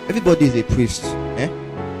 Everybody is a priest.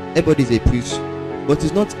 Everybody is a priest. But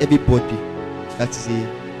it's not everybody that is a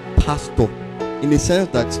pastor. In the sense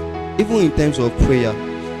that even in terms of prayer,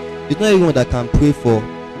 it's not everyone that can pray for,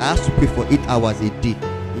 I have to pray for 8 hours a day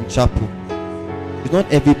in chapel. It's not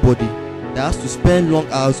everybody that has to spend long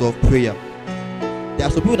hours of prayer. There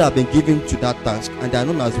are some people that have been given to that task and they are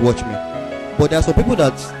known as watchmen. But there are some people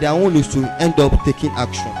that their own is to end up taking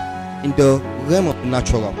action in the realm of the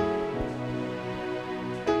natural.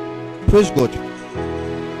 Praise God.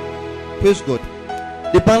 Praise God.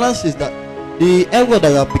 The balance is that the error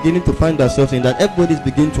that we are beginning to find ourselves in, that everybody is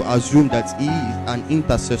beginning to assume that he is an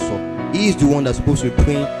intercessor. He is the one that's supposed to be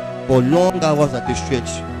praying for long hours at a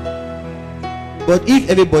stretch. But if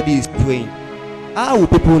everybody is praying, how will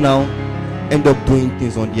people now end up doing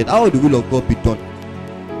things on the earth? How will the will of God be done?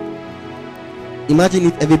 Imagine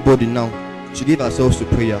if everybody now should give ourselves to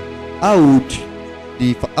prayer. How would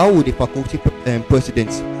the faculty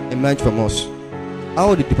presidents emerge from us? How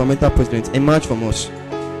would the departmental presidents emerge from us?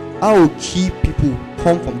 How will key people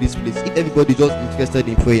come from this place if everybody is just interested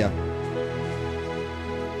in prayer?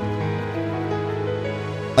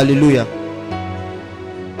 Hallelujah.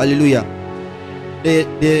 Hallelujah.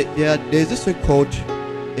 There's this thing called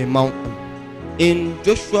a mountain. In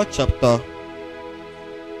Joshua chapter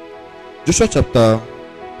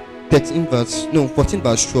 14 verse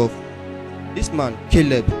 12, this man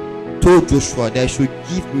Caleb told Joshua that he should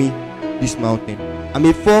give me this mountain. And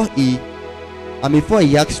before he And before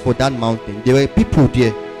he asked for that mountain, there were people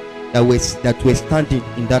there that were standing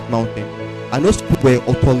in that mountain. And those people were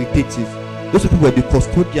authoritative. Those people were the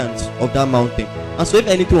custodians of that mountain. And so if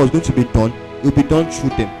anything was going to be done, it would be done through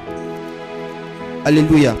them.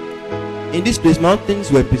 Hallelujah. In this place,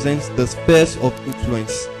 mountains represent the spheres of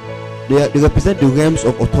influence. They represent the realms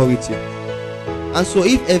of authority. And so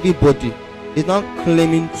if everybody is now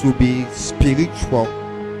claiming to be spiritual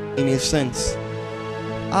in a sense,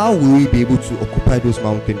 how will we be able to occupy those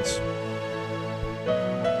mountains?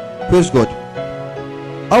 Praise God.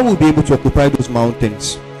 How will we be able to occupy those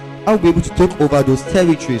mountains? How will we be able to take over those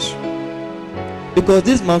territories? Because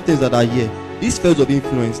these mountains that are here, these spheres of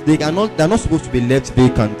influence, they're not supposed to be left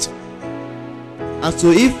vacant. And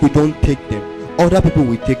so if we don't take them, other people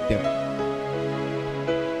will take them.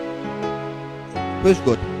 Praise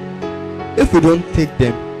God. If we don't take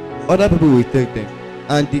them, other people will take them.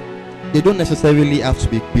 And they don't necessarily have to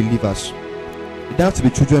be believers. They have to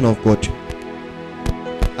be children of God.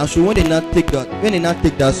 And so when they not take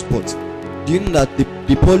that spot, do you know that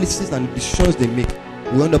the policies and the decisions they make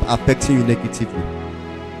will end up affecting you negatively?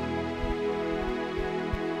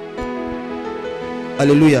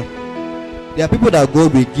 Hallelujah. There are people that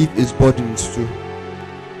God will give his burdens to,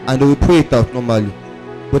 and they will pray it out normally.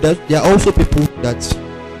 But there are also people that,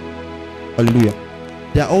 hallelujah,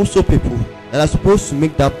 there are also people that are supposed to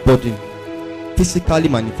make that burden physically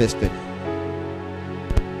manifested.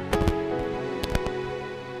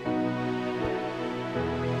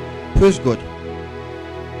 Praise God.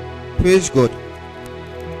 Praise God.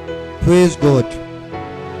 Praise God.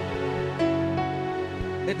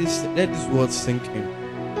 Let this word sink in.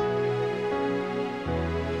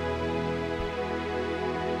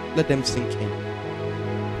 Let them sink in.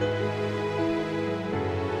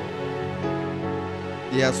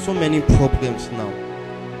 There are so many problems now.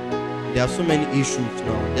 There are so many issues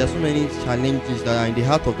now. There are so many challenges that are in the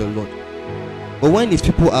heart of the Lord. But when these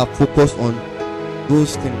people are focused on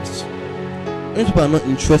those things, when people are not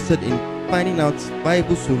interested in finding out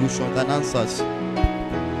viable solutions and answers,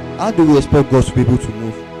 how do we expect God to be able to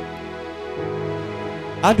move?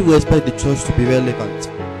 How do we expect the church to be relevant?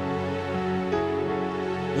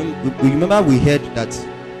 We remember we heard that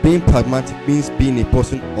being pragmatic means being a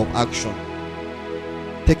person of action.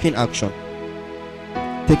 Taking action.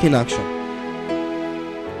 Taking action.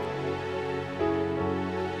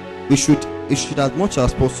 We should as much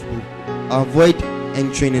as possible avoid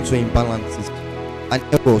entering into imbalances and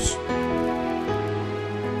errors.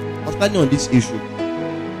 Particularly on this issue.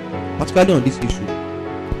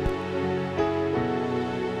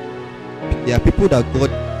 There are people that God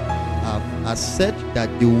has said that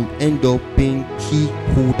they will end up being key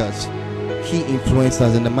holders, key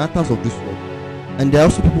influencers in the matters of this world. And there are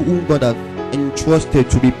also people whom God has entrusted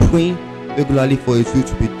to be praying regularly for His will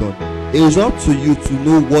to be done. It is up to you to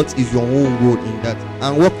know what is your own role in that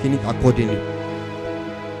and work in it accordingly.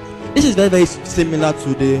 This is very, very similar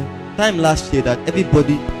to the time last year that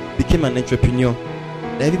everybody became an entrepreneur.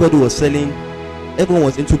 That everybody was selling, everyone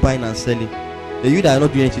was into buying and selling. The you that are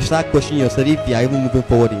not doing it, you start questioning yourself if you are even moving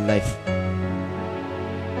forward in life.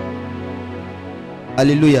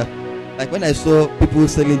 Hallelujah. Like when I saw people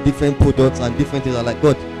selling different products and different things, I'm like,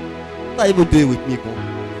 God, what are you even doing with me, God?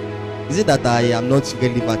 Is it that I am not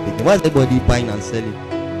relevant again? Why is everybody buying and selling?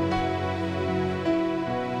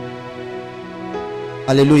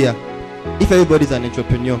 Hallelujah. If everybody is an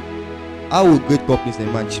entrepreneur, how will great companies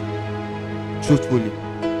emerge? Truthfully.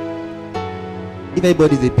 If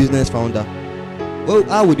everybody is a business founder, well,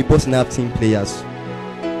 how will the person have team players?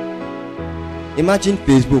 Imagine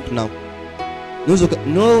Facebook now.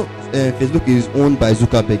 Facebook is owned by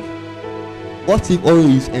Zuckerberg. What if all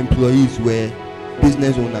his employees were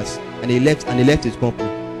business owners and they left his company?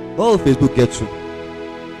 What will Facebook get to?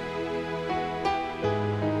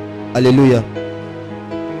 Hallelujah.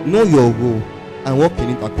 Know your role and work in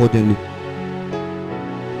it accordingly.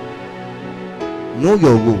 Know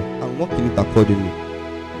your role and work in it accordingly.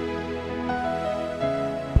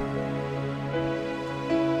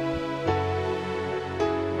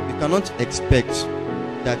 You cannot expect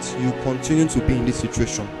that you continue to be in this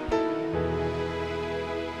situation.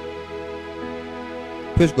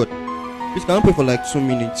 Praise God. Please can I pray for like 2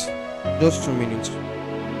 minutes? Just 2 minutes.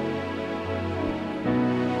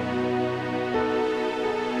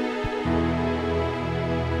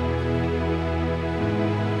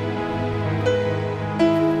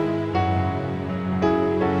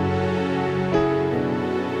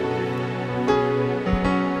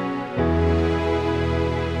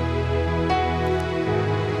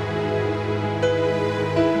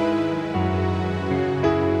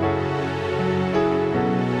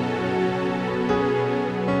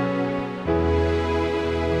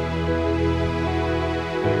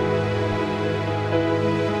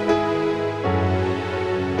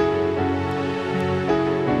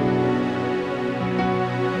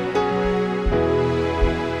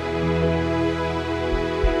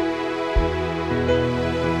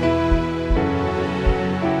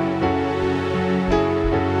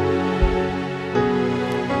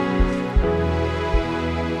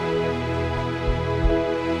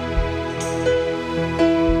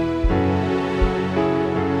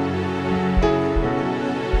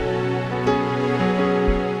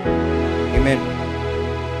 Amen.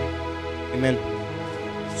 Amen.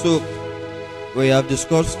 So, we have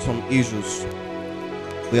discussed some issues.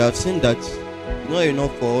 We have seen that it's not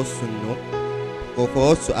enough for us to know, but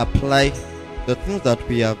for us to apply the things that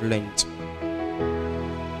we have learned.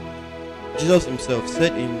 Jesus himself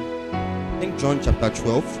said in, I think, John chapter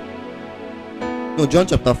 12, no, John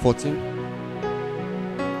chapter 14,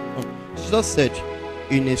 Jesus said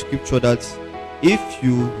in a scripture that if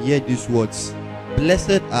you hear these words,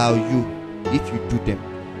 blessed are you if you do them.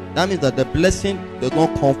 That means that the blessing does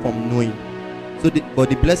not come from knowing. But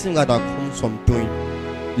the blessing rather comes from doing.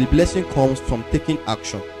 The blessing comes from taking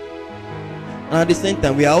action. And at the same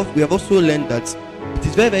time, we have also learned that it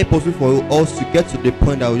is very, very possible for us to get to the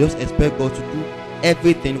point that we just expect God to do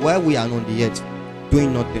everything while we are on the earth,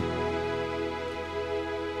 doing nothing.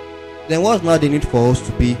 Then what's now the need for us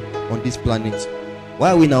to be on this planet?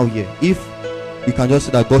 Why are we now here? If we can just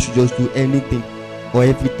say that God should just do anything or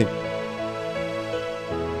everything.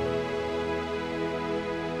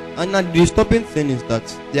 And the disturbing thing is that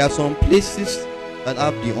there are some places that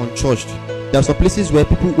have the unchurched. There are some places where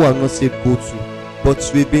people who are not saved go to,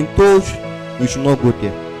 but we've been told we should not go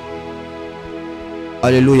there.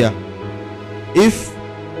 Hallelujah. If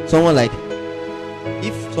someone like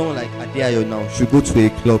Adeayo now should go to a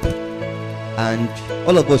club and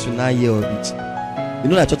all of us should now hear of it, you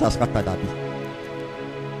know that church has scattered Abi.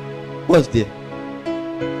 What's there?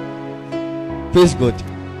 Praise God.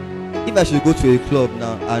 If I should go to a club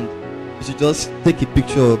now and you should just take a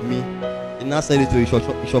picture of me and now send it to a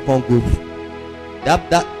Ishokon group,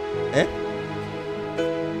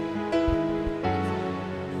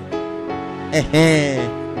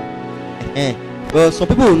 well, some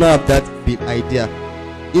people will not have that big idea.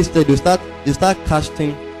 Instead, you start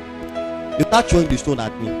casting, you start throwing the stone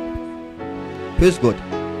at me. Praise God.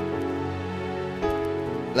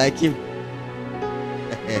 Like him.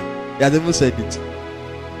 He has even said it.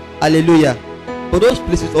 Hallelujah. But those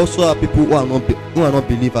places also have people who are not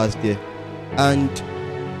believers there. And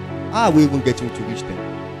how are we even getting to reach them?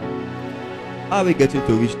 How are we getting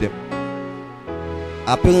to reach them?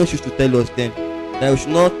 Our parents used to tell us then that we should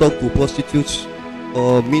not talk to prostitutes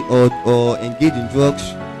or engage in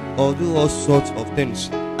drugs or do all sorts of things.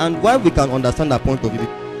 And while we can understand that point of view,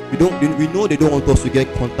 we know they don't want us to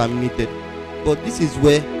get contaminated. But this is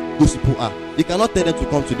where those people are. You cannot tell them to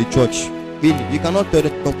come to the church. Really, you cannot tell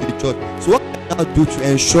them to come to the church. So what can you now do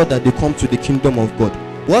to ensure that they come to the kingdom of God?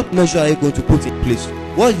 What measure are you going to put in place?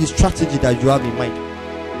 What is the strategy that you have in mind?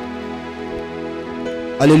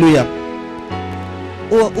 Hallelujah.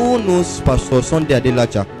 Who knows Pastor Sunday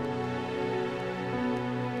Adelaja?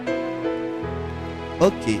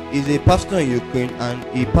 Okay, he's a pastor in Ukraine and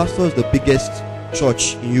he pastors the biggest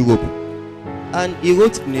church in Europe. And he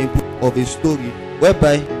wrote in a book of a story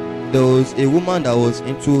whereby there was a woman that was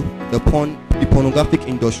into the pornographic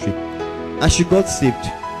industry and she got saved.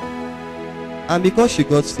 And because she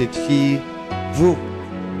got saved, she grew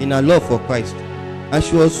in her love for Christ. And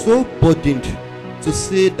she was so burdened to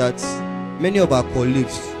say that many of our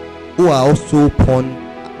colleagues who are also porn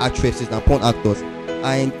actresses and porn actors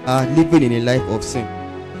are living in a life of sin.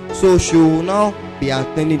 So she will now be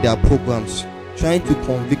attending their programs, trying to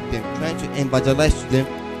convict them, trying to evangelize to them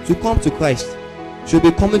to come to Christ. She'll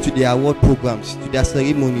be coming to their award programs, to their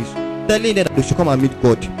ceremonies, telling them that they should come and meet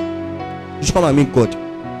God. You should come and meet God.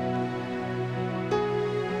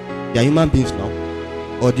 They are human beings now.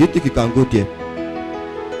 Or do you think you can go there?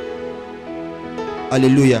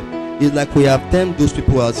 Hallelujah. It's like we have termed those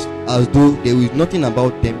people as though there is nothing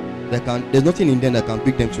about them there's nothing in them that can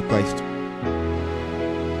bring them to Christ.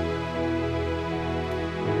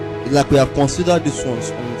 It's like we have considered these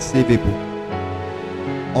ones unsavable,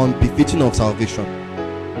 unbefitting of salvation.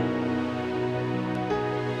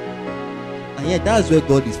 And yet that's where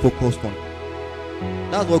God is focused on.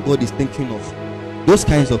 That's what God is thinking of. Those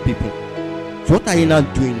kinds of people. So what are you now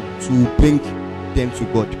doing to bring them to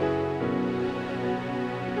God?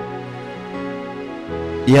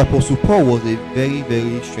 The Apostle Paul was a very,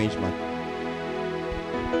 very strange man.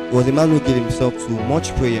 He was a man who gave himself to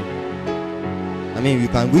much prayer. I mean, you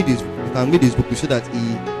can read his book to see that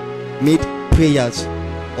he made prayers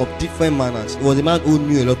of different manners. He was a man who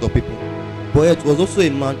knew a lot of people. But it was also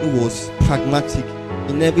a man who was pragmatic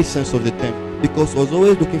in every sense of the term, because he was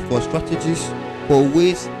always looking for strategies, for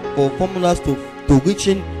ways, for formulas to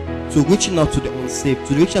reaching out to the unsaved,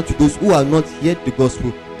 to reach out to those who are not yet the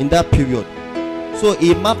gospel in that period. So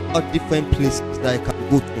he mapped out different places that he can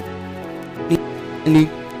go to.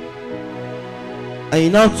 And he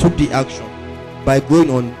now took the action by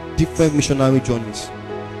going on different missionary journeys.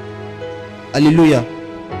 Hallelujah.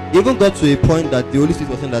 He even got to a point that the Holy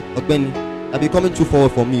Spirit was saying that, Ogbeni, I've been coming too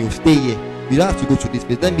forward for me. You stay here. you don't have to go to this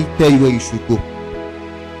place. Let me tell you where you should go.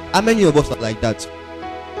 How many of us are like that?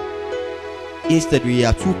 Instead, we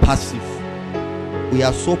are too passive. We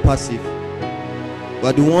are so passive. We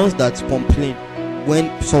are the ones that complain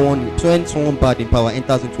when someone bad in power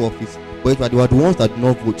enters into office. But we are the ones that do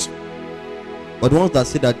not vote. We are the ones that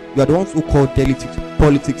say that we are the ones who call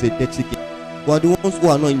politics a dirty game. We are the ones who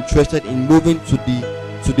are not interested in moving to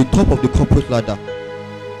the top of the corporate ladder.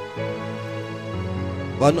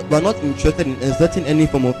 We are not interested in exerting any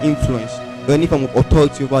form of influence or any form of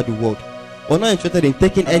authority over the world. We are not interested in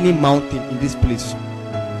taking any mountain in this place.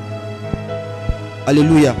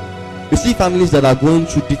 Hallelujah. You see families that are going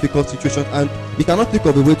through difficult situations and you cannot think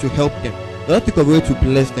of a way to help them. You cannot think of a way to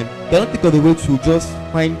bless them. You cannot think of a way to just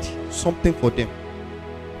find something for them.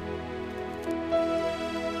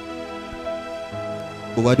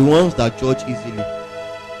 But we're the ones that judge easily.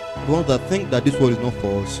 The ones that think that this world is not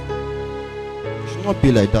for us. It should not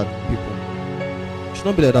be like that, people. It should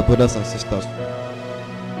not be like that, brothers and sisters.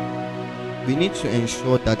 We need to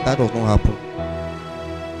ensure that that does not happen.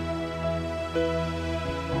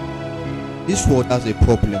 This world has a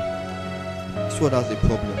problem. This world has a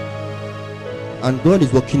problem. And God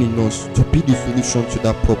is working in us to be the solution to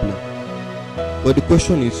that problem. But the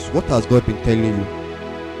question is, what has God been telling you?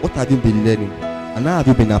 What have you been learning? And how have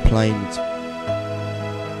you been applying it?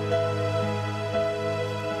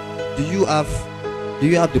 Do you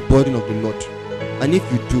have the burden of the Lord? And if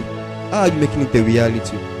you do, how are you making it a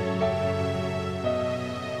reality?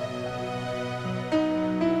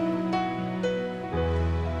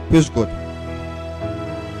 Praise God.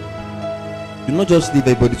 Do not just leave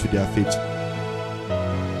everybody to their fate.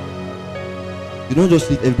 Do not just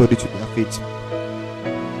leave everybody to their fate.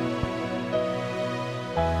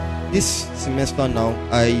 This semester now,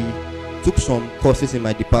 I took some courses in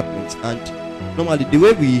my department, and normally the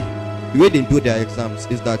way they do their exams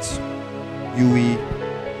is that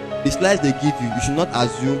the slides they give you, you should not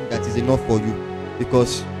assume that is enough for you,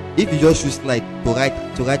 because if you just use slide to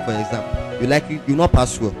write for exam, you not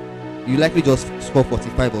pass well. You likely just score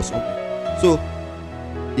 45 or something. So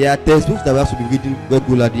there are textbooks that we have to be reading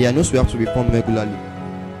regularly. There are notes we have to reform regularly.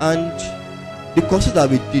 And the courses that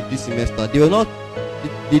we did this semester,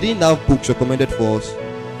 they didn't have books recommended for us.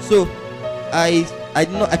 So I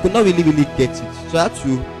could not really get it. So I had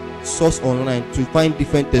to source online to find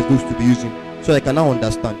different textbooks to be using so I can now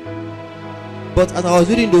understand. But as I was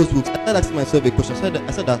reading those books, I started asking myself a question.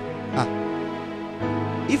 I said that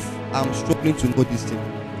if I'm struggling to know this thing,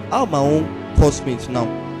 how my own course mates now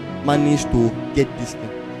manage to get this thing?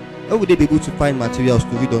 How would they be able to find materials to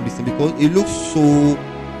read on this thing? Because it looks so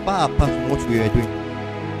far apart from what we were doing.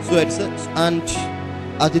 So and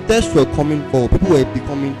as the tests were coming forward, people were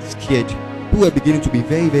becoming scared. People were beginning to be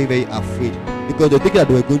very, very, very afraid because they think that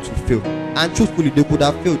they were going to fail. And truthfully, they could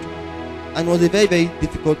have failed. And it was a very, very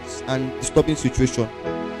difficult and disturbing situation.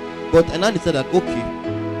 But I now decided that, okay,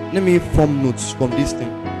 let me form notes from this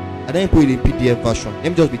thing. I then put it in PDF version. Let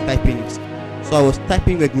me just be typing it. So I was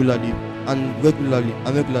typing regularly. And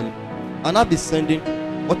I'll be sending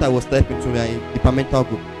what I was typing to my departmental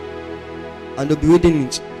group. And they'll be reading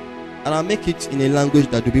it. And I'll make it in a language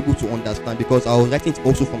that they'll be able to understand, because I was writing it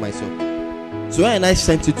also for myself. So when I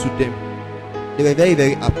sent it to them, they were very,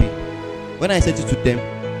 very happy. When I sent it to them,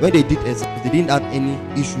 when they did exams, they didn't have any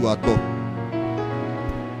issue at all.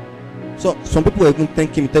 So some people were even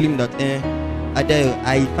thanking me, telling me that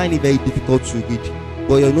I find it very difficult to read,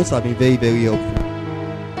 but your notes have been very, very helpful.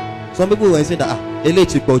 Some people were saying that how will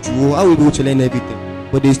we be able to learn everything?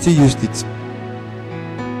 But they still used it.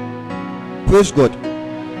 Praise God.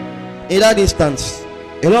 In that instance,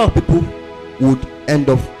 a lot of people will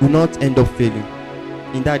not end up failing.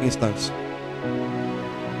 In that instance.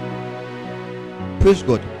 Praise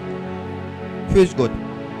God. Praise God.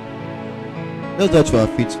 Let's get to our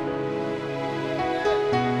feet.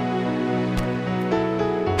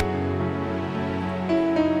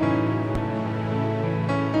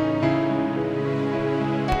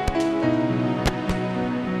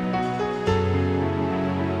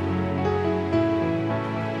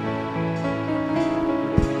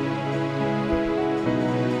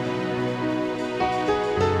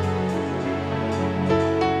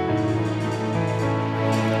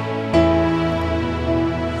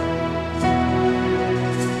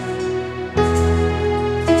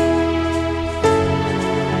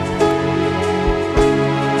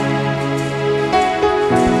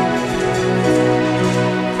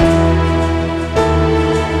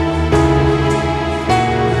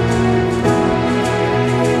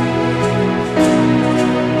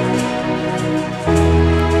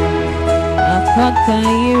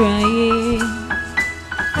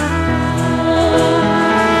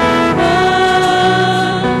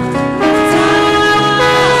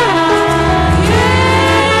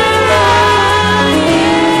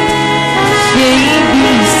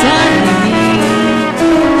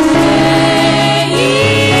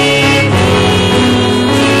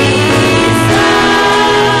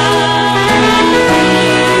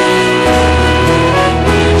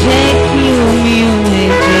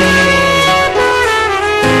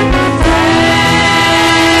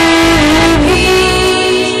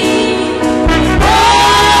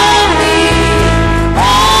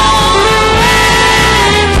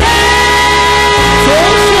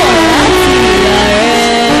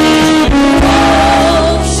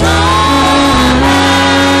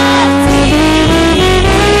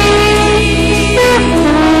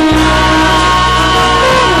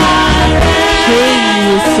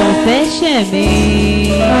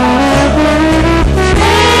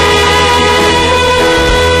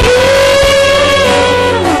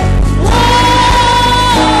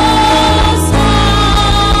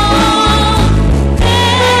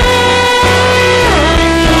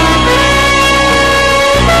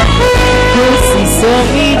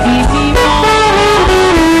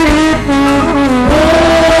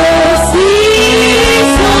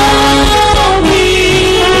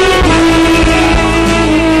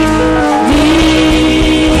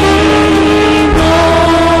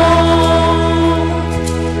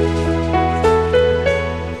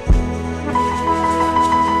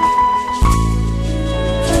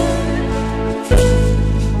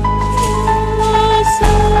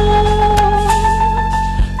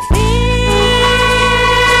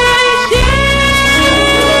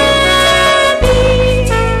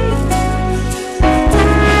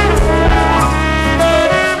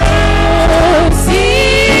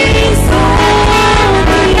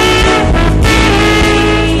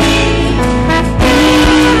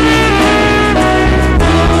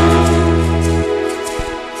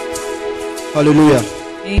 Hallelujah.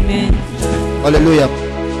 Amen. Hallelujah.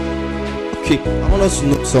 Okay, I want us to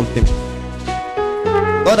know something.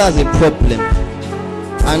 God has a problem,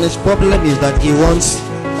 and his problem is that he wants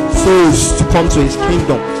souls to come to his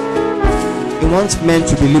kingdom. He wants men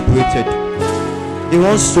to be liberated. He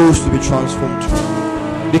wants souls to be transformed.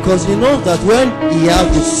 Because he knows that when he has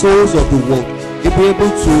the souls of the world, he'll be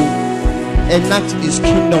able to enact his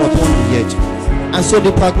kingdom upon the earth. And so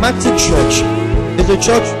the pragmatic church is a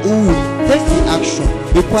church who will take the action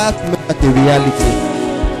required to make that a reality.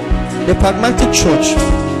 The pragmatic church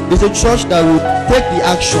is a church that will take the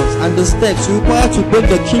actions and the steps required to bring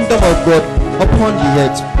the kingdom of God upon the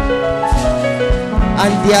earth.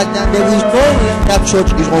 And there is no length that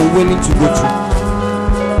church is unwilling to go to.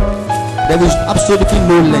 There is absolutely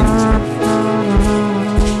no length.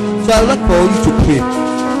 So I'd like for you to pray.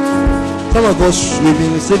 Some of us, we've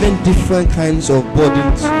been receiving different kinds of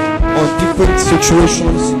burdens on different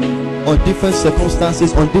situations, on different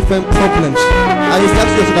circumstances, on different problems. And it's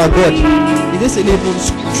actually about God. Is this even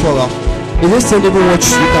scriptural? Is this still even what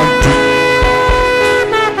you can do?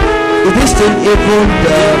 Is this still even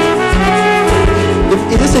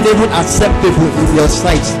is this still even acceptable in your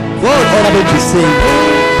sight? What would other people be saying?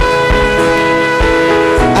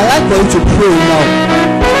 I like for you to pray now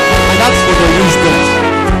and ask for the wisdom.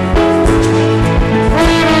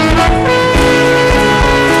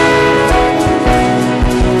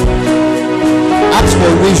 Ask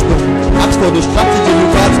for wisdom. Ask for the strategy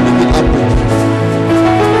required to make it happen.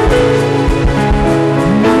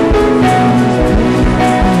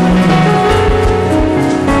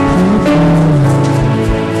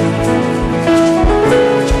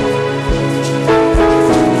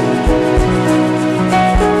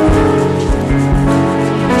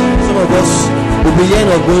 Some of us will be end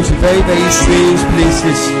up going to very, very strange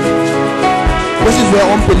places. Places where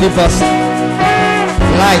unbelievers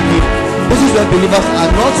lie. This is where believers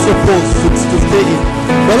are not supposed to stay in.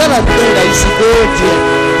 But when I'm saying that you should go there,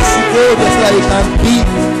 you should go there so that you can be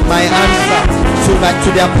my answer to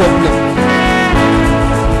their problem.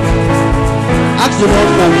 Ask the Lord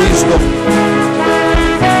for wisdom,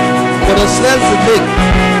 for the steps to take.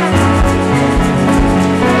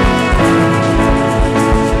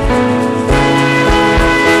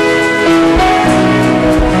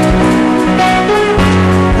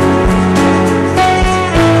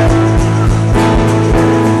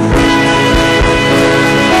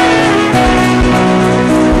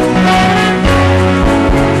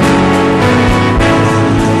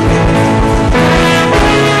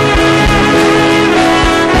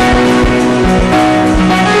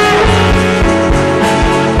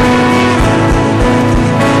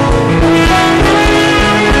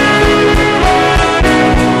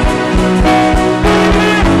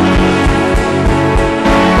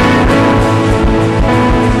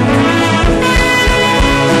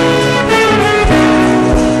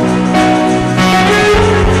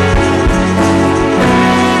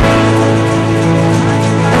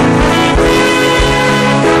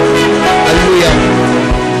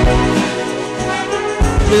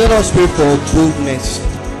 Let us pray for boldness.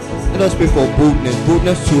 Let us pray for boldness.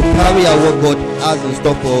 Boldness to carry out what God has in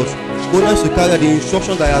store for us. Boldness to carry out the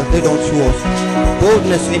instructions that He has laid unto us.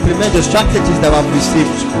 Boldness to implement the strategies that we have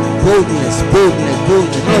received. Boldness, boldness,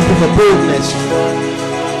 boldness. Let us pray for boldness.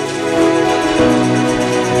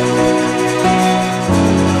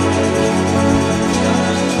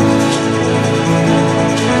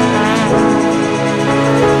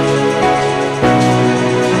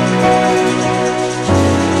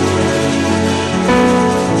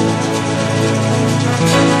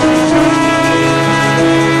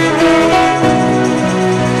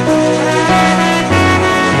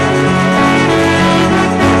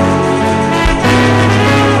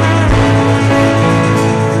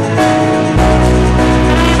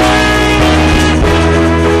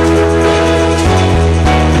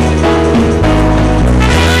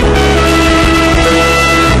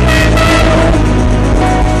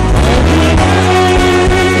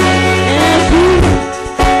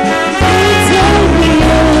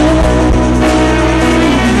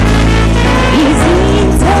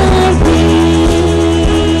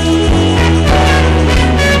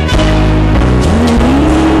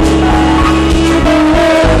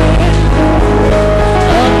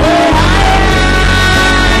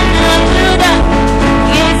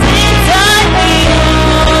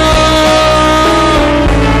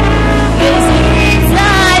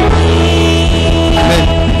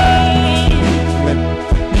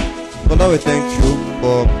 Father, we thank you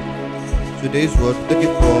for today's word. Thank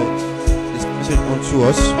you for this message unto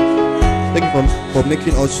us. Thank you for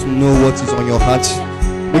making us know what is on your heart,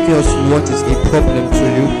 making us know what is a problem to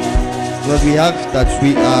you. Lord, we ask that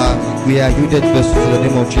we are yielded vessels to the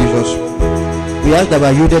name of Jesus. We ask that we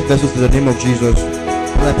are yielded vessels to the name of Jesus.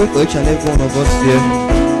 And I pray for each and every one of us here.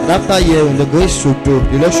 And after hearing the grace to do,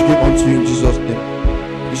 the Lord should give unto you in Jesus' name.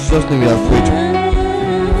 In Jesus' name we have prayed.